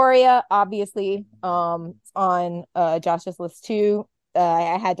 Euphoria, obviously, it's on Josh's list too.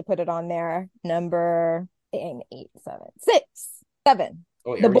 I had to put it on there. Number 7.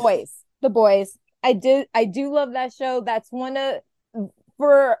 Oh, The Aries. Boys. The Boys. I do love that show. That's one of,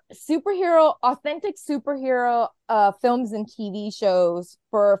 for authentic superhero films and TV shows.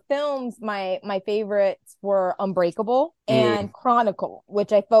 For films, my favorites were Unbreakable and Chronicle,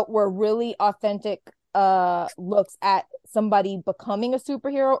 which I felt were really authentic looks at somebody becoming a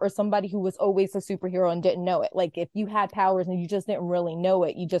superhero, or somebody who was always a superhero and didn't know it. Like, if you had powers and you just didn't really know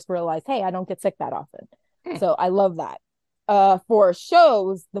it, you just realized, hey, I don't get sick that often. So I love that. For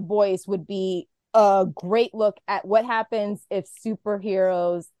shows, The Boys would be a great look at what happens if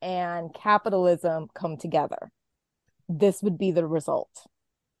superheroes and capitalism come together. This would be the result.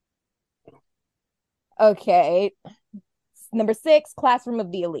 Okay. Number 6, Classroom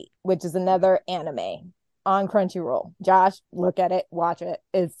of the Elite, which is another anime on Crunchyroll. Josh, look at it, watch it.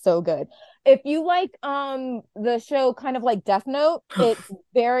 It's so good. If you like the show kind of like Death Note, it's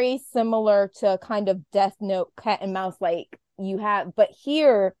very similar to kind of Death Note, cat and mouse, like you have, but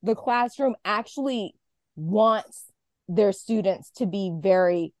here the classroom actually wants their students to be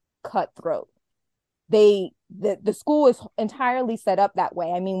very cutthroat. The school is entirely set up that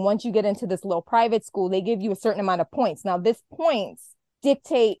way. I mean, once you get into this little private school, they give you a certain amount of points. Now, this points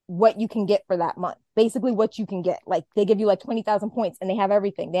dictate what you can get for that month. Basically, what you can get. Like, they give you like 20,000 points, and they have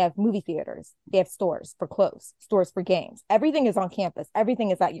everything. They have movie theaters. They have stores for clothes, stores for games. Everything is on campus. Everything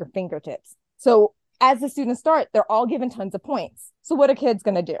is at your fingertips. So as the students start, they're all given tons of points. So what are kids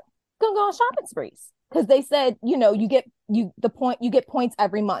going to do? Going to go on shopping sprees. Because they said, you get points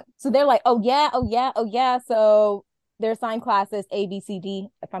every month. So they're like, oh yeah, oh yeah, oh yeah. So their assigned classes, A, B, C, D,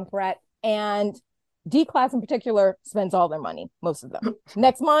 if I'm correct. And D class in particular spends all their money, most of them.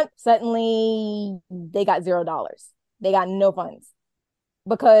 Next month, suddenly they got $0. They got no funds,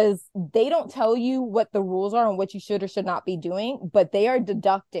 because they don't tell you what the rules are and what you should or should not be doing, but they are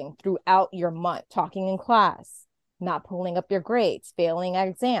deducting throughout your month, talking in class, not pulling up your grades, failing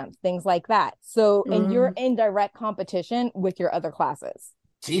exams, things like that. So, and you're in direct competition with your other classes.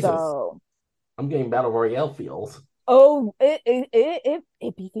 Jesus. So, I'm getting Battle Royale feels. oh,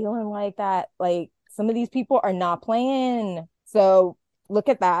 it be feeling like that. Like, some of these people are not playing. So look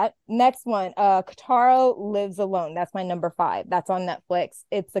at that. Next one, Kataro Lives Alone. That's my number 5. That's on Netflix.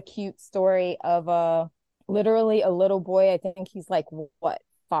 It's a cute story of literally a little boy. I think he's like, what,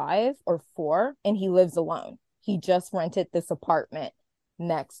 5 or 4, and he lives alone. He just rented this apartment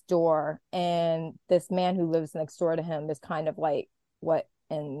next door, and this man who lives next door to him is kind of like, what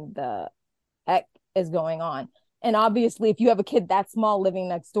in the heck is going on? And obviously, if you have a kid that small living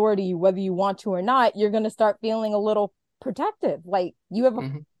next door to you, whether you want to or not, you're going to start feeling a little protective. Like, you have a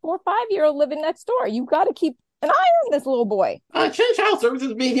 4 or 5-year-old living next door. You got to keep an eye on this little boy. Shouldn't child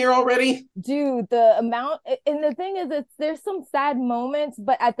services be here already? Dude, the amount, and the thing is, there's some sad moments,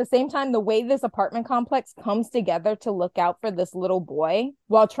 but at the same time, the way this apartment complex comes together to look out for this little boy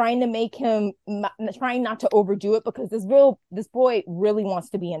while trying to make him, trying not to overdo it, because this boy really wants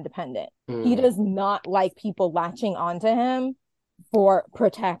to be independent. He does not like people latching onto him for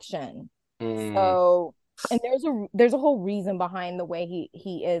protection. So, and there's a whole reason behind the way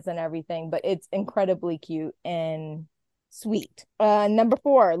he is and everything, but it's incredibly cute and sweet. Number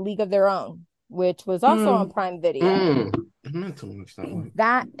 4, League of Their Own, which was also on Prime Video. Not too much that one.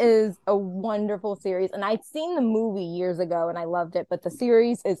 That is a wonderful series, and I'd seen the movie years ago and I loved it, but the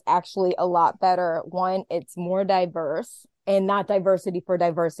series is actually a lot better. One, it's more diverse, and not diversity for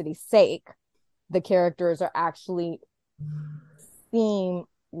diversity's sake, the characters are actually seem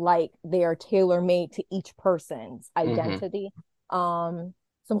like they are tailor-made to each person's identity. Some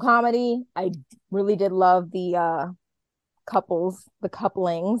comedy. I really did love the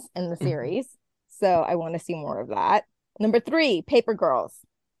couplings in the series. So I want to see more of that. Number 3, Paper Girls.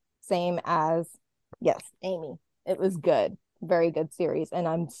 Same as, yes, Amy. It was good. Very good series. And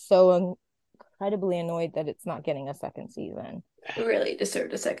I'm so incredibly annoyed that it's not getting a second season. It really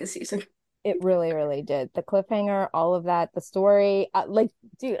deserved a second season. It really, really did. The cliffhanger, all of that, the story.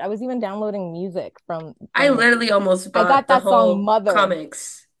 Dude, I was even downloading music from I literally almost I bought got the that song whole Mother.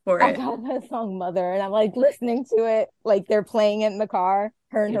 comics for I it. got that song Mother, and I'm like listening to it, like they're playing it in the car,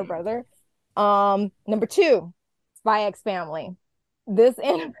 her and her brother. Number 2, Spy X Family. This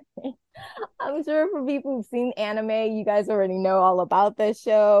anime, I'm sure for people who've seen anime, you guys already know all about this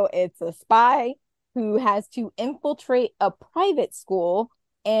show. It's a spy who has to infiltrate a private school,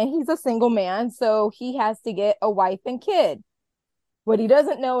 and he's a single man, so he has to get a wife and kid. What he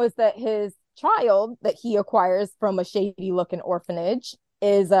doesn't know is that his child that he acquires from a shady looking orphanage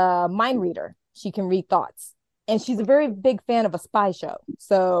is a mind reader. She can read thoughts. And she's a very big fan of a spy show.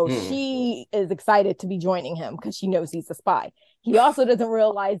 So she is excited to be joining him because she knows he's a spy. He also doesn't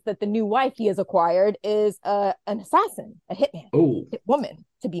realize that the new wife he has acquired is an assassin, a hitman, hit woman,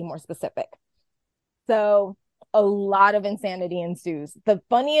 to be more specific. So a lot of insanity ensues. The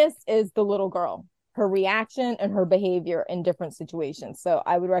funniest is the little girl, her reaction and her behavior in different situations. So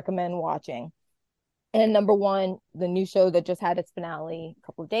I would recommend watching. And number 1, the new show that just had its finale a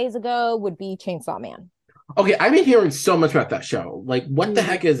couple of days ago would be Chainsaw Man. Okay, I've been hearing so much about that show. Like, what the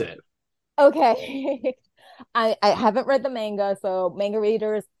heck is it? Okay. I haven't read the manga, so manga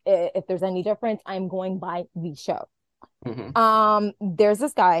readers, if there's any difference, I'm going by the show. There's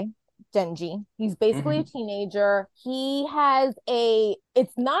this guy, Denji. He's basically a teenager. He has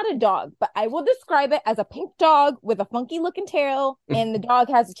it's not a dog, but I will describe it as a pink dog with a funky looking tail, and the dog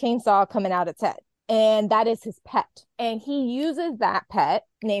has a chainsaw coming out its head. And that is his pet. And he uses that pet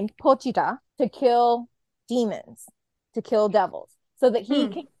named Pochita to kill demons, to kill devils, so that he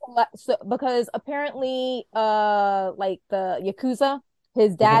can collect. So, because apparently, like the Yakuza,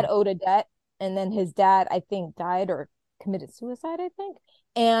 his dad owed a debt, and then his dad, I think, died or committed suicide, I think.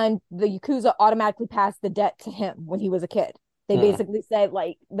 And the Yakuza automatically passed the debt to him when he was a kid. They basically said,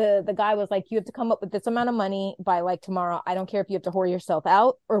 like, the guy was like, you have to come up with this amount of money by like tomorrow. I don't care if you have to whore yourself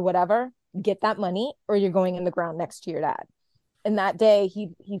out or whatever. Get that money or you're going in the ground next to your dad. And that day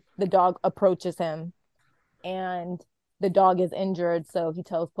the dog approaches him, and the dog is injured. So he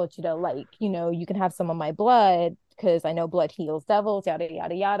tells Pochita, like, you can have some of my blood because I know blood heals devils, yada,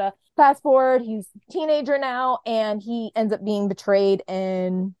 yada, yada. Fast forward, he's a teenager now, and he ends up being betrayed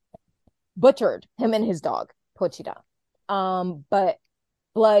and butchered, him and his dog, Pochita. But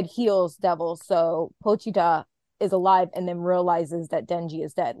blood heals devils. So Pochita is alive and then realizes that Denji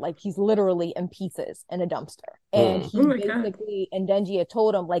is dead. Like, he's literally in pieces in a dumpster. And he basically, and Denji had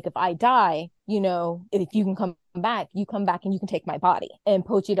told him, like, if I die, if you can come back, you come back and you can take my body. And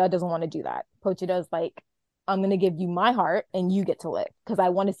Pochita doesn't want to do that. Pochita's like, I'm going to give you my heart and you get to live because I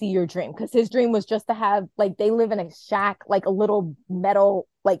want to see your dream. Because his dream was just to have, like, they live in a shack, like a little metal,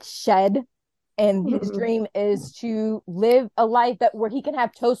 like, shed. And his dream is to live a life where he can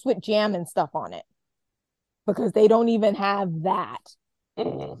have toast with jam and stuff on it, because they don't even have that.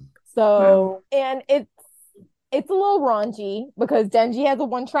 So, and it's a little raunchy because Denji has a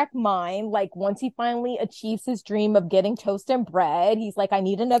one-track mind. Like, once he finally achieves his dream of getting toast and bread, he's like, I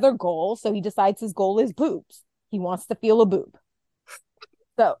need another goal. So he decides his goal is boobs. He wants to feel a boob.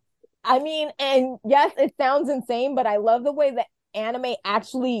 So, I mean, and yes, it sounds insane, but I love the way that anime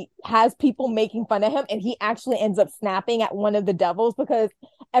actually has people making fun of him, and he actually ends up snapping at one of the devils because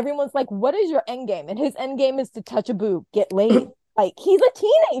everyone's like, what is your end game? And his end game is to touch a boob, get laid. Like, he's a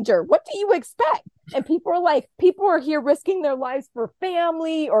teenager. What do you expect? And people are like, people are here risking their lives for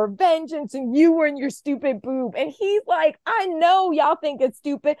family or vengeance, and you and your stupid boob. And he's like, I know y'all think it's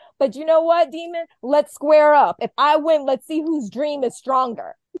stupid, but you know what, demon? Let's square up. If I win, let's see whose dream is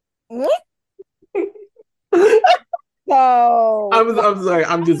stronger. So I'm sorry.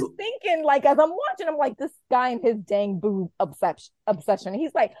 I'm just thinking, like, as I'm watching, I'm like, this guy and his dang boob obsession.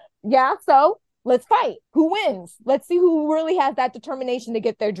 He's like, yeah, so let's fight. Who wins? Let's see who really has that determination to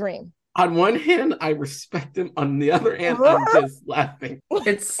get their dream. On one hand, I respect him. On the other hand, I'm just laughing.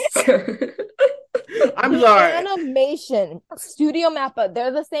 It's I'm sorry. Animation, Studio Mappa,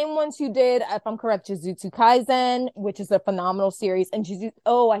 they're the same ones who did, if I'm correct, Jujutsu Kaisen, which is a phenomenal series. And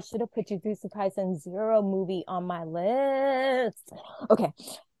I should have put Jujutsu Kaisen Zero movie on my list. Okay,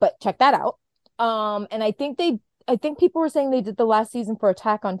 but check that out. And I think they I think people were saying they did the last season for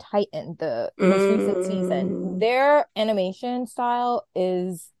Attack on Titan, the most recent season. Mm, Their animation style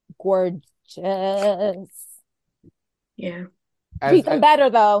is gorgeous. yeah. As, Treat them as better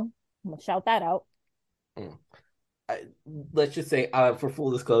though. I'm gonna shout that out. mm, I, let's just say, for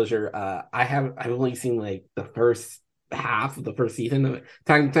full disclosure, I've only seen like the first half of the first season of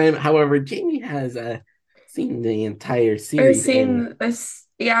Time to Time. However, Jamie has seen the entire I've series, and seen this.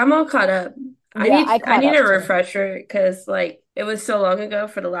 Yeah, I'm all caught up. Yeah, I I caught need up a too. refresher because like it was so long ago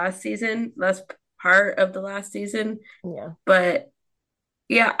for the last season, last part of the last season. Yeah. But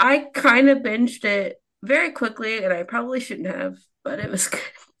yeah, I kind of binged it very quickly, and I probably shouldn't have, but it was good.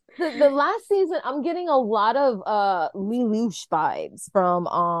 The last season, I'm getting a lot of Lelouch vibes from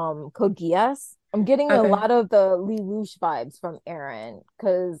Code Geass. I'm getting a Okay, lot of the Lelouch vibes from Aaron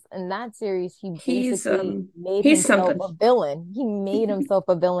because in that series he basically made he's himself something. a villain. He made himself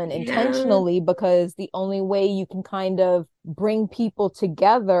a villain Yeah, intentionally because the only way you can kind of bring people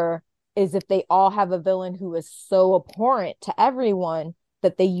together is if they all have a villain who is so abhorrent to everyone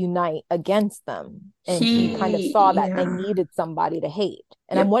that they unite against them. And he kind of saw that they yeah, needed somebody to hate.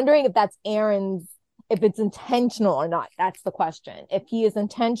 And I'm yep, wondering if that's Aaron's, if it's intentional or not. That's the question. If he is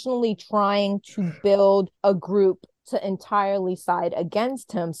intentionally trying to build a group to entirely side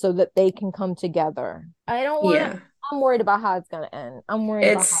against him so that they can come together. I don't want to. yeah. I'm worried about how it's gonna end. I'm worried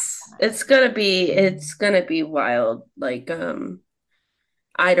about how it's gonna It's end. gonna be wild. Like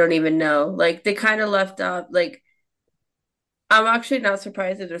I don't even know. Like they kind of left up like I'm actually not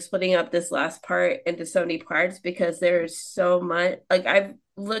surprised that they're splitting up this last part into so many parts because there's so much. Like I've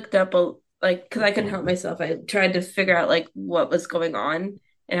looked up a like because I couldn't help myself. I tried to figure out like what was going on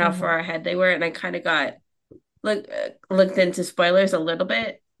and how Mm-hmm. far ahead they were, and I kind of got looked into spoilers a little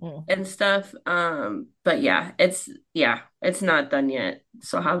bit Mm. and stuff. But yeah, it's not done yet.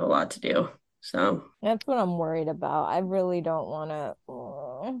 Still have a lot to do. So That's what I'm worried about. I really don't want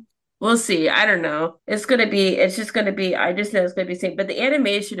to. we'll see. I don't know. It's just gonna be, I just know it's gonna be same. But the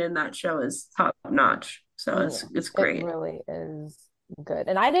animation in that show is top notch. So Yeah, it's it great. really is good.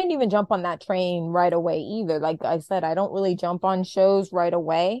 And I didn't even jump on that train right away either. Like I said, I don't really jump on shows right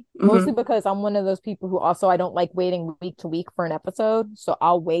away, mostly Hmm. because I'm one of those people who also I don't like waiting week to week for an episode. So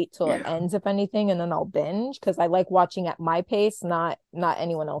I'll wait till it Yeah, ends if anything, and then I'll binge because I like watching at my pace, not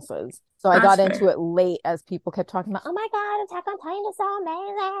anyone else's. So I that's got into fair. it late as people kept talking about, oh my God, Attack on Titan is so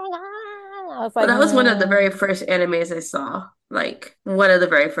amazing. Ah. I was Well, like, that was one of the very mm, first animes I saw, like one of the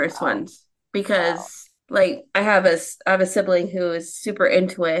very first wow, ones, wow. because like I have a sibling who is super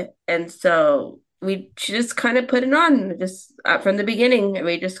into it, and so we just kind of put it on just from the beginning, and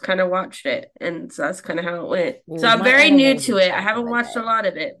we just kind of watched it, and so that's kind of how it went. So Dude, I'm my very new anime to was it. I back in haven't the watched a day. lot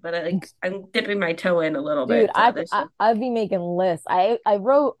of it, but I'm dipping my toe in a little Dude, bit to other stuff. I'd be making lists. I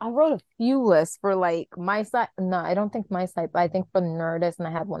wrote a few lists for like my site. No, I don't think my site, but I think for Nerdist, and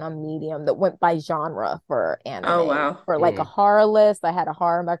I had one on Medium that went by genre for Oh anime. wow. For like a mm, horror list, I had a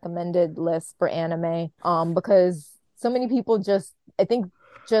horror recommended list for anime. Because so many people just I think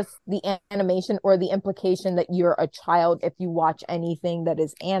just the animation or the implication that you're a child if you watch anything that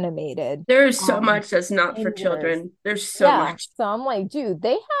is animated There's so um much that's not for hinders. children. There's so Yeah. much. So I'm like, dude,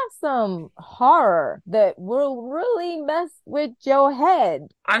 they have some horror that will really mess with your head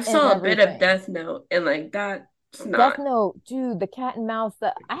I and saw a bit of everything. Death Note and like that's Death not. Note, dude, the cat and mouse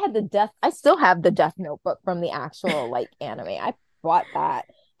that I had the death, I still have the Death Note book from the actual like anime. I bought that.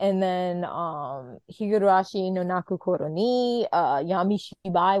 And then Higurashi no Naku Koro ni Yami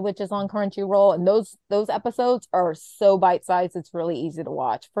Shibai, which is on Crunchyroll. And those episodes are so bite-sized, it's really easy to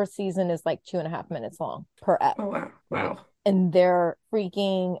watch. First season is like 2.5 minutes long per ep. Oh wow. Like, Wow. and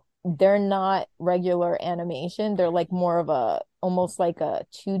they're not regular animation. They're like more of a almost like a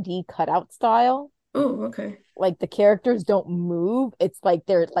 2D cutout style. Oh, okay. Like the characters don't move. It's like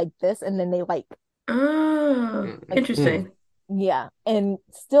they're like this, and then they Oh, like mm. interesting. yeah, and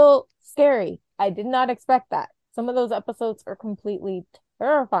still scary. I did not expect that. Some of those episodes are completely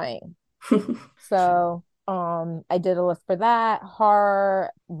terrifying. So, I did a list for that.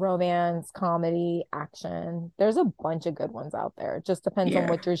 Horror, romance, comedy, action. There's a bunch of good ones out there. It just depends on Yeah.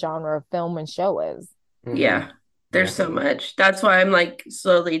 what your genre of film and show is. Hmm. Yeah. There's so Definitely. much. That's why I'm like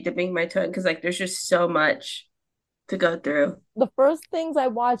slowly dipping my toe because like there's just so much to go through. The first things I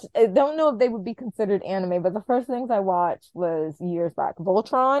watched, I don't know if they would be considered anime, but the first things I watched was years back.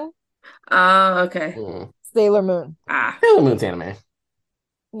 Voltron, Oh, okay. Mm. Sailor Moon. Ah. Sailor Moon's anime.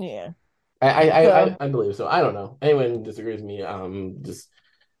 Yeah. I So I believe so. I don't know. Anyone disagrees with me? Just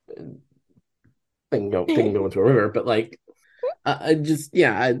didn't go into a river, but like, I just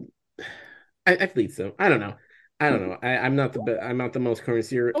yeah, I believe so. I don't know. I don't know. I'm not the most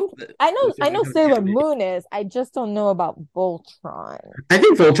connoisseur. I know When it comes to Sailor anime. Moon is. I just don't know about Voltron. I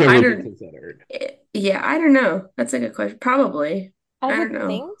think Voltron I would be don't. considered. Yeah, I don't know. That's a good question. Probably. I I would don't know.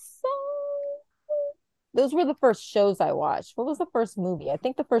 think so. Those were the first shows I watched. What was the first movie? I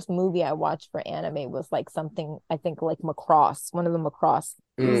think the first movie I watched for anime was like something, I think like Macross, one of the Macross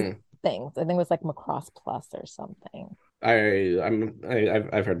Mm. things. I think it was like Macross Plus or something.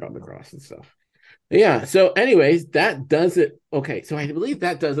 I've heard about the cross and stuff. Yeah. So, anyways, that does it. Okay. So I believe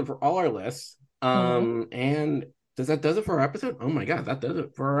that does it for all our lists. Mhm. And does it for our episode? Oh my God, that does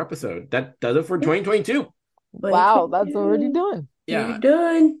it for our episode. That does it for Yep. 2022. Wow, that's already 2022. done. You're Yeah.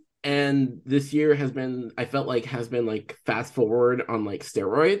 done. And this year I felt like has been like fast forward on like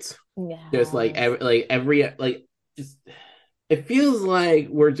steroids. Just like Yes. every like just it feels like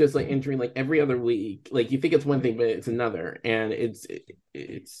we're just like entering like every other week. Like you think it's one thing, but it's another, and it's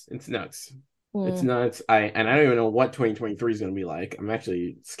nuts. It's Mm. nuts. I don't even know what 2023 is going to be like. I'm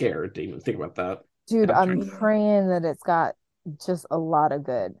actually scared to even think about that. Dude, I'm I'm trying. Yeah. praying that it's got just a lot of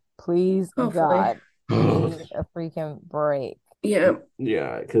good. Please, Hopefully. God, we need a freaking break. Yeah.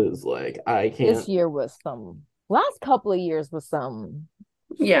 Yeah, because like I This can't. year was last couple of years was some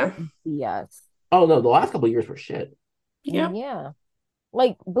Yeah. BS. Oh no, the last couple of years were shit. Yep. Yeah.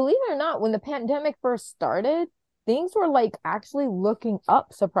 Like, believe it or not, when the pandemic first started, things were like actually looking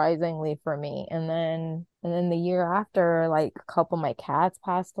up surprisingly for me. And then the year after, like a couple of my cats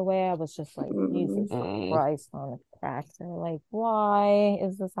passed away, I was just like, Mm. Jesus Christ on a cracker. Like, why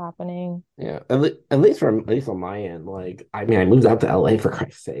is this happening? Yeah, at least on my end, like I mean, I moved out to LA for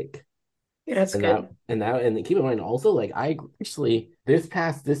Christ's sake. Yeah, that's good. And keep in mind also like I actually this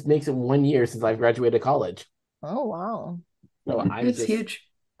makes it 1 year since I've graduated college. Oh, wow. So It's huge.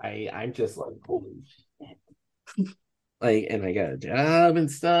 I'm just like holy shit. Like and I got a job and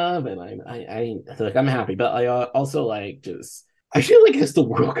stuff and I like I'm happy, but I also like just I feel like as the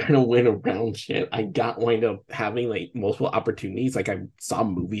world kind of went around shit, I got wind up having like multiple opportunities. Like I saw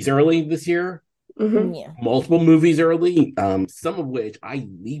movies early this year, Hmm. Yeah. multiple movies early, some of which I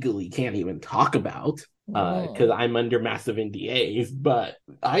legally can't even talk about because Mm. I'm under massive NDAs. But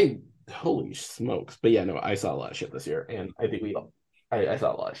I, holy smokes! But yeah, no, I saw a lot of shit this year, and I think we all. I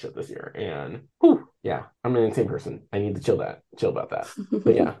saw a lot of shit this year, and whew, yeah, I'm an insane person. I need to chill about that.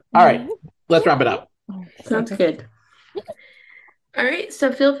 But yeah, all right, let's wrap it up. Sounds good. All right,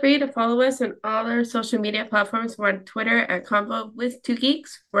 so feel free to follow us on all our social media platforms. We're on Twitter at Convo with Two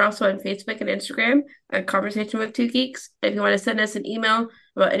Geeks. We're also on Facebook and Instagram at Conversation with Two Geeks. If you want to send us an email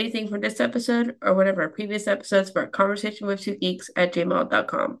about anything from this episode or one of our previous episodes, we're at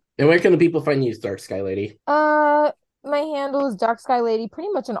conversationwith2geeks@gmail.com. And where can the people find you, Dark Sky Lady? Uh, my handle is DarkSkyLady pretty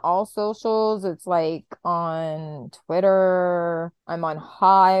much on all socials. It's like on Twitter. I'm on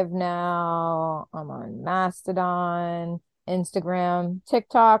Hive now. I'm on Mastodon, Instagram,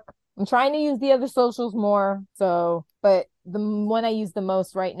 TikTok. I'm trying to use the other socials more. So, but the one I use the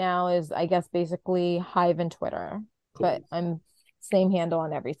most right now is, I guess, basically Hive and Twitter. But Cool. I'm same handle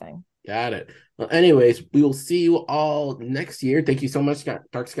on everything. Got it. Well, anyways, we will see you all next year. Thank you so much,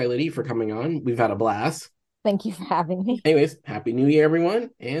 Dark Sky Lady, for coming on. We've had a blast. Thank you for having me. Anyways, Happy New Year, everyone,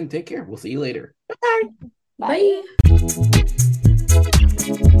 and take care. We'll see you later. Bye. Bye. Bye.